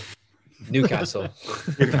 No. Newcastle.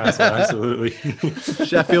 Newcastle, absolutely.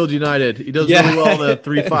 Sheffield United. He does really well in a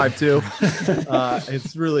 3-5-2.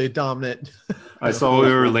 It's really dominant. I saw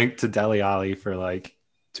we were linked to Dele Alli for like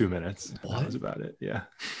 2 minutes. What? That was about it. Yeah.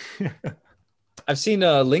 I've seen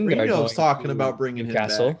Lingard Mourinho's going talking to about bringing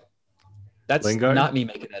Newcastle. him back. That's Lingard? not me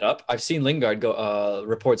making that up. I've seen Lingard go.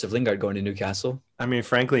 Reports of Lingard going to Newcastle. I mean,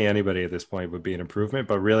 frankly, anybody at this point would be an improvement,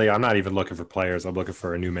 but really, I'm not even looking for players. I'm looking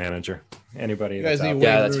for a new manager. Anybody You guys that's need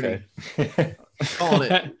out Wayne there. Rooney. fair.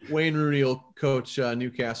 Calling it. Wayne Rooney will coach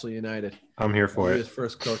Newcastle United. I'm here for His it.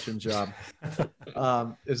 first coaching job.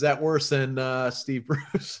 Is that worse than Steve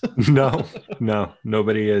Bruce? No,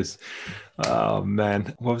 nobody is. Oh,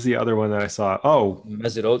 man. What was the other one that I saw? Oh,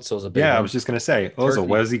 Mesut Ozil's a big yeah, I one. was just going to say, Ozil, Turkey.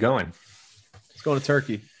 where's he going? He's going to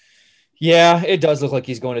Turkey. Yeah, it does look like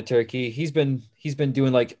he's going to Turkey. He's been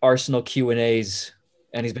doing like Arsenal Q&As,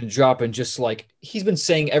 and he's been dropping he's been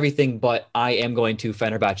saying everything but I am going to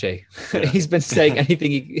Fenerbahce. Yeah. He's been saying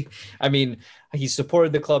anything. He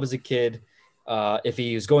supported the club as a kid. If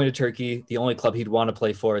he was going to Turkey, the only club he'd want to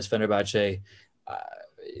play for is Fenerbahce.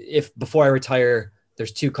 If before I retire,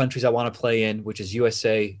 there's 2 countries I want to play in, which is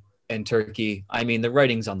USA and Turkey. I mean, the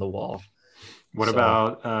writing's on the wall. What So-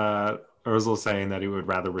 about Ozil saying that he would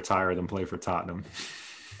rather retire than play for Tottenham?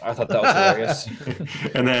 I thought that was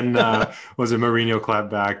hilarious. And then was it Mourinho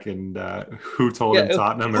clapped back and who told him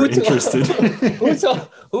Tottenham who are told- interested?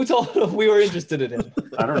 who told him we were interested in him?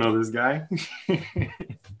 I don't know this guy.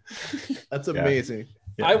 That's amazing.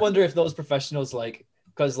 Yeah. I wonder if those professionals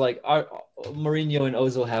because our Mourinho and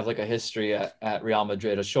Ozil have like a history at Real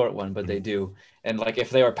Madrid, a short one, but they do. And like if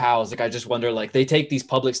they were pals, I just wonder they take these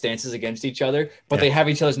public stances against each other, but they have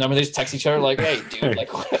each other's number. They just text each other like, "Hey, dude,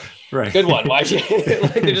 Right. good one." Why'd you?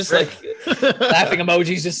 They're just laughing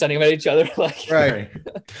emojis, just sending them at each other. Right.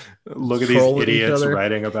 Look at these Trolling each idiots other.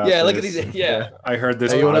 writing about Yeah, look this. at these. Yeah. I heard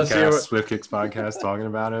this Hey, you wanna see podcast, what- Swift Kicks podcast, talking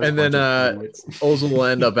about it. And then Bunch of Ozil will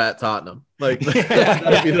end up at Tottenham. That'd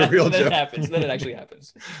be the real Then it joke. happens. Then it actually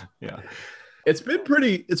happens. yeah. It's been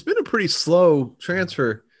a pretty slow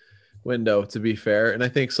transfer window, to be fair. And I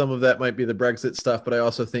think some of that might be the Brexit stuff, but I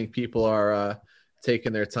also think people are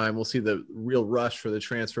taking their time. We'll see the real rush for the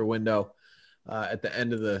transfer window at the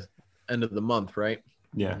end of the month, right?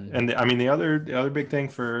 Yeah, Mhm. and I mean the other big thing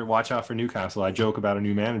for watch out for Newcastle. I joke about a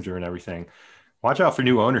new manager and everything. Watch out for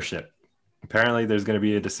new ownership. Apparently, there's going to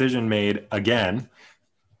be a decision made again.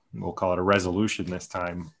 We'll call it a resolution this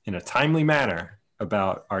time in a timely manner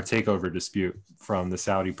about our takeover dispute from the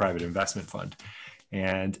Saudi private investment fund.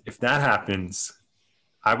 And if that happens,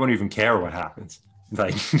 I won't even care what happens.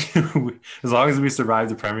 Like, as long as we survive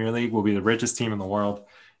the Premier League, we'll be the richest team in the world,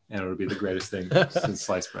 and it'll be the greatest thing since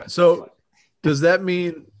sliced bread. So does that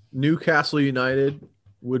mean Newcastle United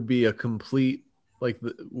would be a complete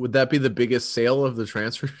would that be the biggest sale of the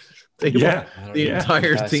transfer table? Yeah, I don't The know.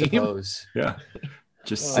 entire I team? suppose. yeah.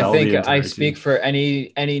 Just I sell the think entire I speak team. for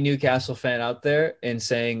any Newcastle fan out there in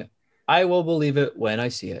saying I will believe it when I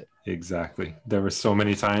see it. Exactly. There were so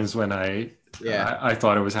many times when I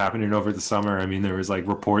thought it was happening over the summer. I mean, there was like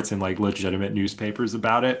reports in like legitimate newspapers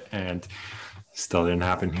about it, and still didn't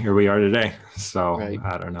happen. Here we are today. So Right.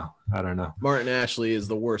 I don't know. Martin Ashley is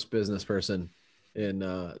the worst business person in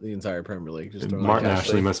the entire Premier League. Just throwing Martin that out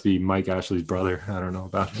Ashley there. must be Mike Ashley's brother. I don't know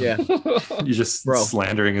about him. Yeah, You're just Bro.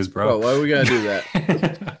 slandering his bro, bro. why we gotta do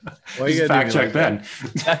that? Why you Just gotta fact do me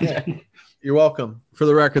check like Ben. You're welcome. For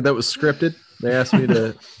the record, that was scripted. They asked me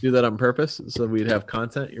to do that on purpose so we'd have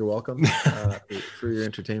content. You're welcome for your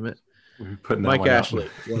entertainment. We're putting that Mike one out. Ashley,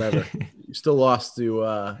 whatever. You still lost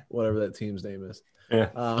to whatever that team's name is.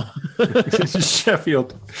 Yeah.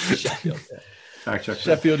 Sheffield. Sheffield. Fact check. Ben.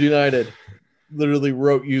 Sheffield United literally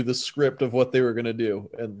wrote you the script of what they were going to do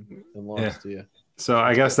and lost to you. So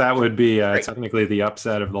I guess that would be technically the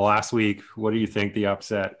upset of the last week. What do you think the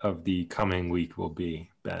upset of the coming week will be,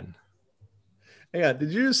 Ben? Yeah,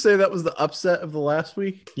 did you just say that was the upset of the last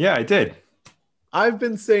week? Yeah, I did. I've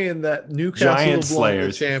been saying that Newcastle Giant will win the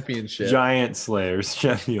Slayers. championship. Giant Slayers,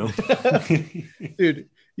 Sheffield. Dude,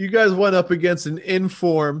 you guys went up against an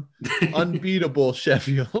in-form, unbeatable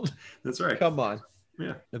Sheffield. That's right. Come on.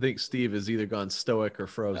 Yeah. I think Steve has either gone stoic or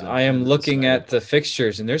frozen. I am looking at the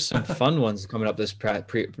fixtures, and there's some fun ones coming up this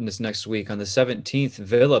next week. On the 17th,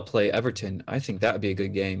 Villa play Everton. I think that would be a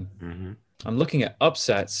good game. Mhm. I'm looking at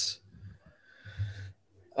upsets.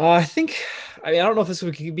 I don't know if this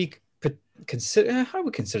would be consider. I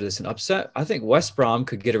would consider this an upset. I think West Brom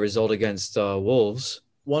could get a result against Wolves.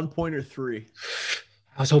 1 point or 3.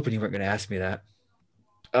 I was hoping you weren't going to ask me that.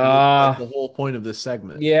 That's the whole point of this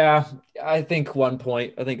segment. Yeah, I think 1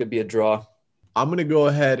 point. I think it'd be a draw. I'm going to go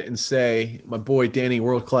ahead and say my boy Danny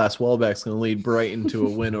World Class Welbeck's going to lead Brighton to a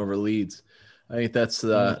win over Leeds. I think that's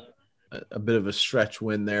a bit of a stretch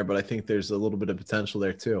win there, but I think there's a little bit of potential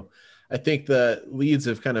there too. I think the Leeds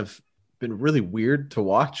have kind of been really weird to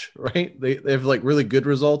watch, right? They have like really good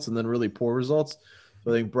results and then really poor results.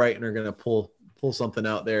 So I think Brighton are going to pull something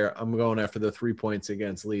out there. I'm going after the 3 points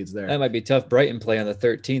against Leeds there. That might be tough. Brighton play on the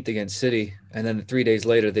 13th against City, and then 3 days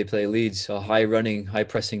later they play Leeds, a high-running,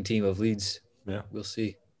 high-pressing team of Leeds. Yeah. We'll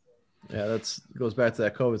see. Yeah, goes back to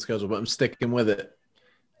that COVID schedule, but I'm sticking with it.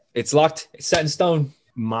 It's locked. It's set in stone.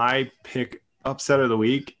 My pick upset of the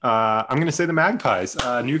week. I'm going to say the Magpies.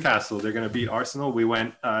 Newcastle. They're going to beat Arsenal. We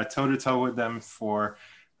went toe-to-toe with them for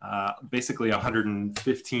basically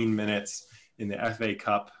 115 minutes in the FA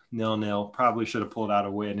Cup. 0-0. Probably should have pulled out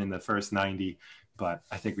a win in the first 90, but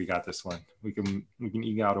I think we got this one. We can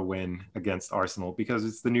eke out a win against Arsenal because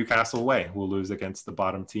it's the Newcastle way. We'll lose against the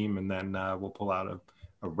bottom team, and then we'll pull out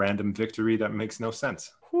a random victory that makes no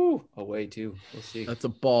sense. Whew. Away too. We'll see. That's a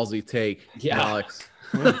ballsy take, Yeah. Alex.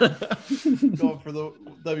 Going for the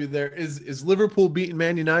W there. Is Liverpool beating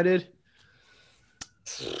Man United?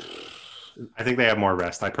 I think they have more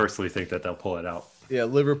rest. I personally think that they'll pull it out. Yeah,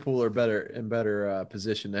 Liverpool are better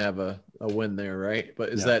position to have a win there, right? But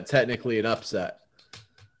is Yeah. that technically an upset?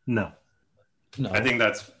 No. No, I think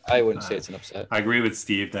that's I wouldn't say it's an upset. I agree with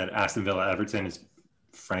Steve that Aston Villa Everton is,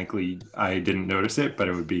 frankly, I didn't notice it, but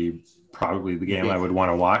it would be probably the game I would want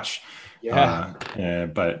to watch.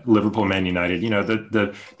 But Liverpool Man United,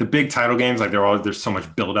 the big title games, like there's so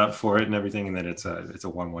much build up for it and everything, and then it's a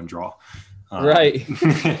 1-1 draw. Right.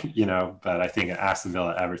 But I think Aston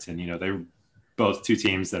Villa Everton, they're both two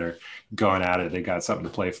teams that are going at it. They got something to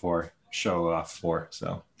play for, show off for.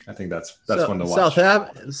 So I think that's one to watch.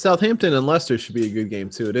 Southampton and Leicester should be a good game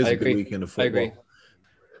too. It is I a agree. good weekend of football. I agree.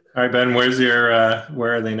 All right, Ben, where's your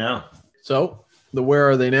where are they now? So the where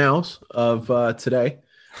are they nows of today?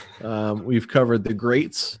 We've covered the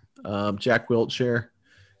greats, Jack Wiltshire,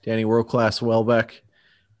 Danny World Class Welbeck,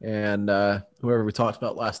 and whoever we talked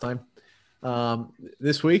about last time.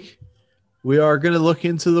 This week, we are going to look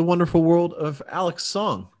into the wonderful world of Alex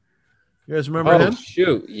Song. You guys remember him?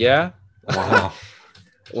 Shoot. Yeah. Wow.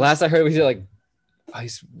 Last I heard, we did like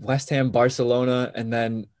West Ham, Barcelona, and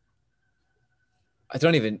then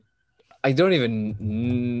I don't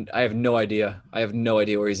even. I have no idea. I have no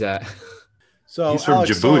idea where he's at. So He's from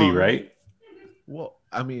Alex Djibouti, Song- right? Well,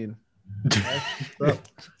 I mean,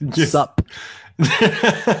 Just- sup?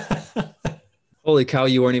 Holy cow!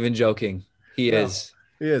 You weren't even joking. He No. is.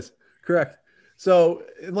 He is correct. So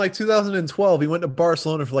in like 2012, he went to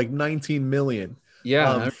Barcelona for like 19 million.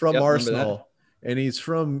 Yeah, From yep, remember that. Arsenal, and he's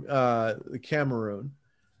from Cameroon.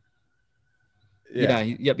 Yeah.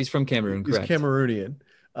 Yep. He's from Cameroon. he's Correct. Cameroonian.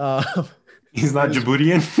 He's not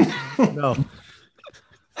Djiboutian. No,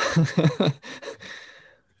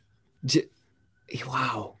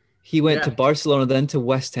 Wow. He went to Yeah. Barcelona, then to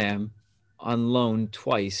West Ham on loan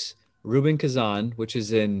twice. Rubin Kazan, which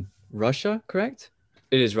is in Russia, correct?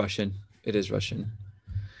 It is Russian. It is Russian.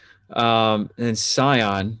 And then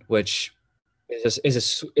Sion, which is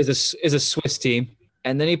a Swiss team.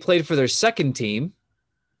 And then he played for their second team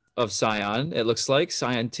of Sion, it looks like,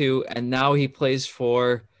 Sion 2. And now he plays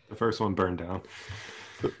for The first one burned down.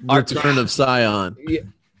 Return of Sion.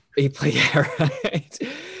 he played right.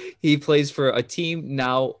 He plays for a team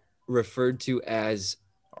now referred to as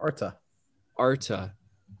Arta. Arta,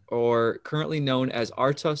 or currently known as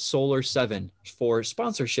Arta Solar 7 for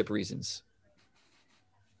sponsorship reasons.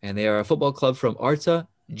 And they are a football club from Arta,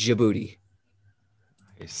 Djibouti.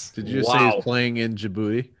 Nice. Did you say Wow. he's playing in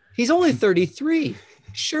Djibouti? He's only 33.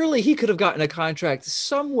 Surely he could have gotten a contract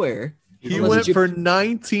somewhere. He Unless went Djib- for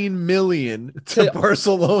 19 million to To-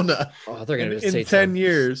 Barcelona Oh, they're going to in 10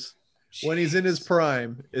 years. When he's in his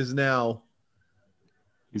prime, is now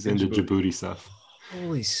He's In into Djibouti. Djibouti stuff.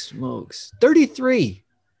 Holy smokes. 33.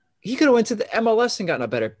 He could have went to the MLS and gotten a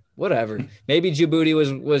better whatever. Maybe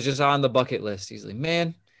Djibouti was just on the bucket list. He's like,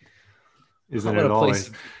 man, Isn't I'm it gonna always?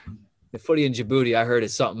 place the footy in Djibouti. I heard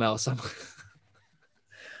it's something else.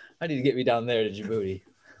 I need to get me down there to Djibouti.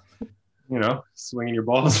 You know, swinging your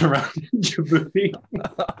balls around in Djibouti.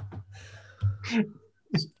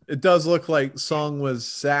 it does look like Song was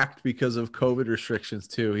sacked because of COVID restrictions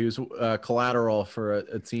too. He was collateral for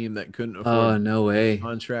a team that couldn't afford Oh, no way.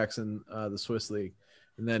 contracts in the Swiss league,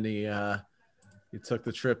 and then he took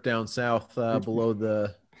the trip down south below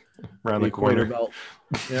the Around the equator corner. belt.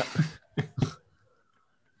 Yeah,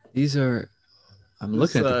 These are, I'm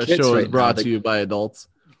looking at the this kits show right is brought now. to you by adults.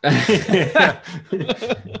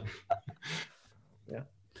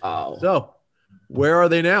 Oh, So, where are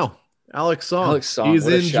they now? Alex Song. Alex Song, He's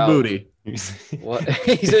what a in shout. Djibouti. what?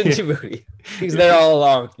 He's in Djibouti. He's there all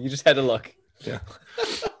along. You just had to look.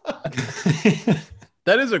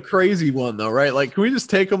 That is a crazy one, though, right? Like, can we just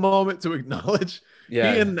take a moment to acknowledge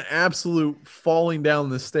Yeah. he had an absolute falling down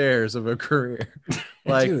the stairs of a career?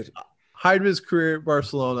 Like, Dude, height of his career at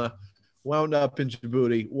Barcelona, wound up in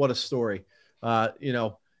Djibouti. What a story.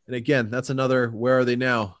 And again, that's another where are they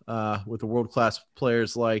now with the world-class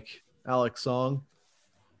players like Alex Song.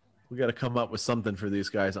 We got to come up with something for these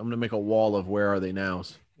guys. I'm going to make a wall of where are they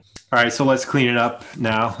nows. All right, so let's clean it up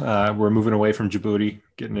now. We're moving away from Djibouti,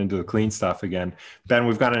 getting into the clean stuff again. Ben,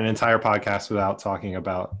 we've got an entire podcast without talking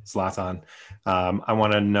about Zlatan. I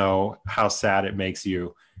want to know how sad it makes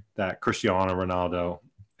you that Cristiano Ronaldo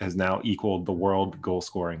has now equaled the world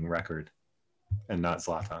goal-scoring record and not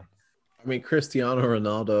Zlatan. I mean, Cristiano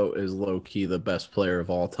Ronaldo is low-key the best player of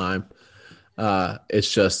all time.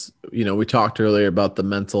 It's just, we talked earlier about the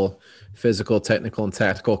mental, physical, technical, and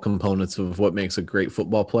tactical components of what makes a great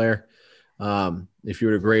football player. If you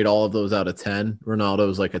were to grade all of those out of 10,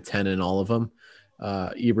 Ronaldo's like a 10 in all of them.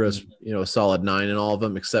 Ibra's, a solid 9 in all of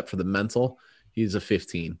them, except for the mental. He's a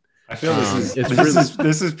 15. I feel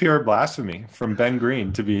this is pure blasphemy from Ben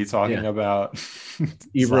Green to be talking about Ibra and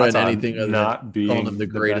Zlatan anything other not than being calling him the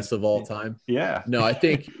greatest best. of all time. Yeah. No, I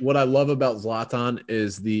think what I love about Zlatan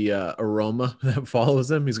is the aroma that follows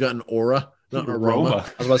him. He's got an aura, not an aroma. Aroma.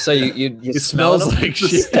 I was about to say you He smell smells them? like shit.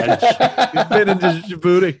 He's been into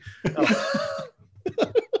Djibouti.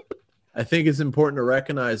 I think it's important to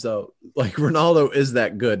recognize, though, like Ronaldo is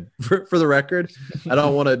that good. For the record, I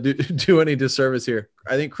don't want to do any disservice here.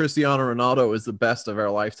 I think Cristiano Ronaldo is the best of our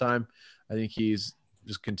lifetime. I think he's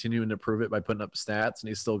just continuing to prove it by putting up stats, and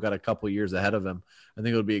he's still got a couple years ahead of him. I think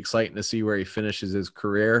it'll be exciting to see where he finishes his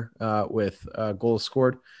career with goals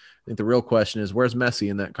scored. I think the real question is, where's Messi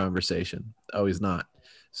in that conversation? Oh, he's not.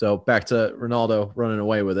 So back to Ronaldo running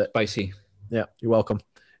away with it. Spicy. Yeah, you're welcome.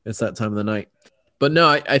 It's that time of the night. But no,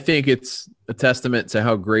 I think it's a testament to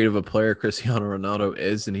how great of a player Cristiano Ronaldo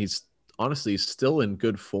is. And he's honestly still in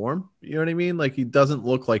good form. You know what I mean? Like, he doesn't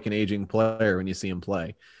look like an aging player when you see him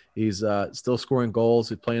play. He's still scoring goals.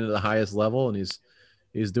 He's playing at the highest level, and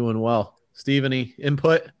he's doing well. Steve, any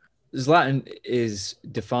input? Zlatan is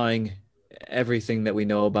defying everything that we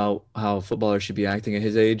know about how footballers should be acting at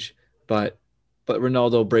his age, but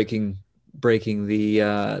Ronaldo breaking breaking the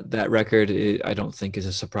that record, I don't think is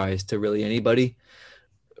a surprise to really anybody.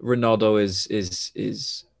 Ronaldo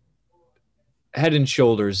is head and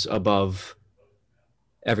shoulders above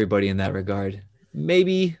everybody in that regard.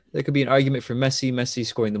 Maybe there could be an argument for Messi. Messi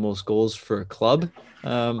scoring the most goals for a club,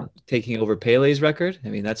 taking over Pele's record. I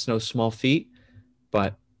mean, that's no small feat,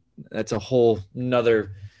 but that's a whole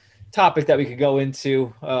nother topic that we could go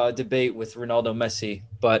into debate with Ronaldo Messi.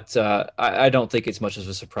 But I don't think it's much of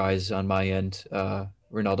a surprise on my end.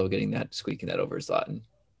 Ronaldo squeaking that over Zlatan.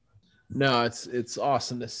 No, it's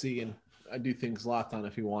awesome to see, and I do think Zlatan,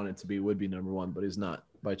 if he wanted to be, would be number one, but he's not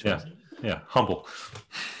by choice. Yeah, humble.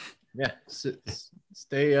 Yeah,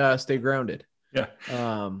 stay grounded. Yeah.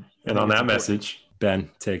 And on that message, Ben,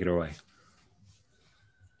 take it away.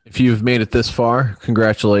 If you've made it this far,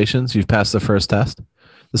 congratulations. You've passed the first test.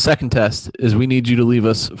 The second test is we need you to leave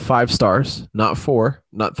us 5 stars, not 4,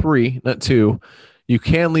 not 3, not 2. You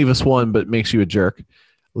can leave us 1, but it makes you a jerk.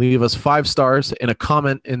 Leave us 5 stars and a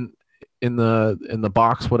comment in the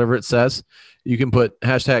box, whatever it says. You can put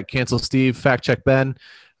hashtag cancel Steve, fact check Ben,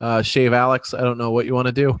 shave Alex. I don't know what you want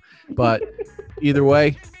to do, but either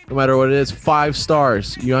way, no matter what it is, 5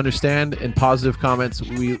 stars. You understand? And positive comments.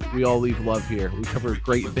 We all leave love here. We covered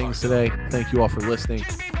great things today. Thank you all for listening.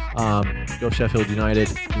 Go Sheffield United,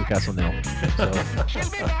 Newcastle nil. So,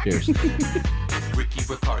 cheers. Ricky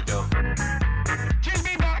Ricardo. Give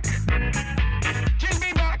me back. Give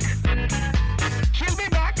me back. Give me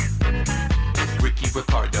back. Ricky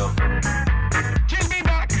Ricardo. Give me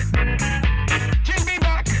back. Give me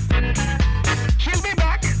back. Give me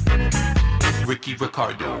back. Ricky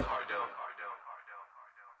Ricardo.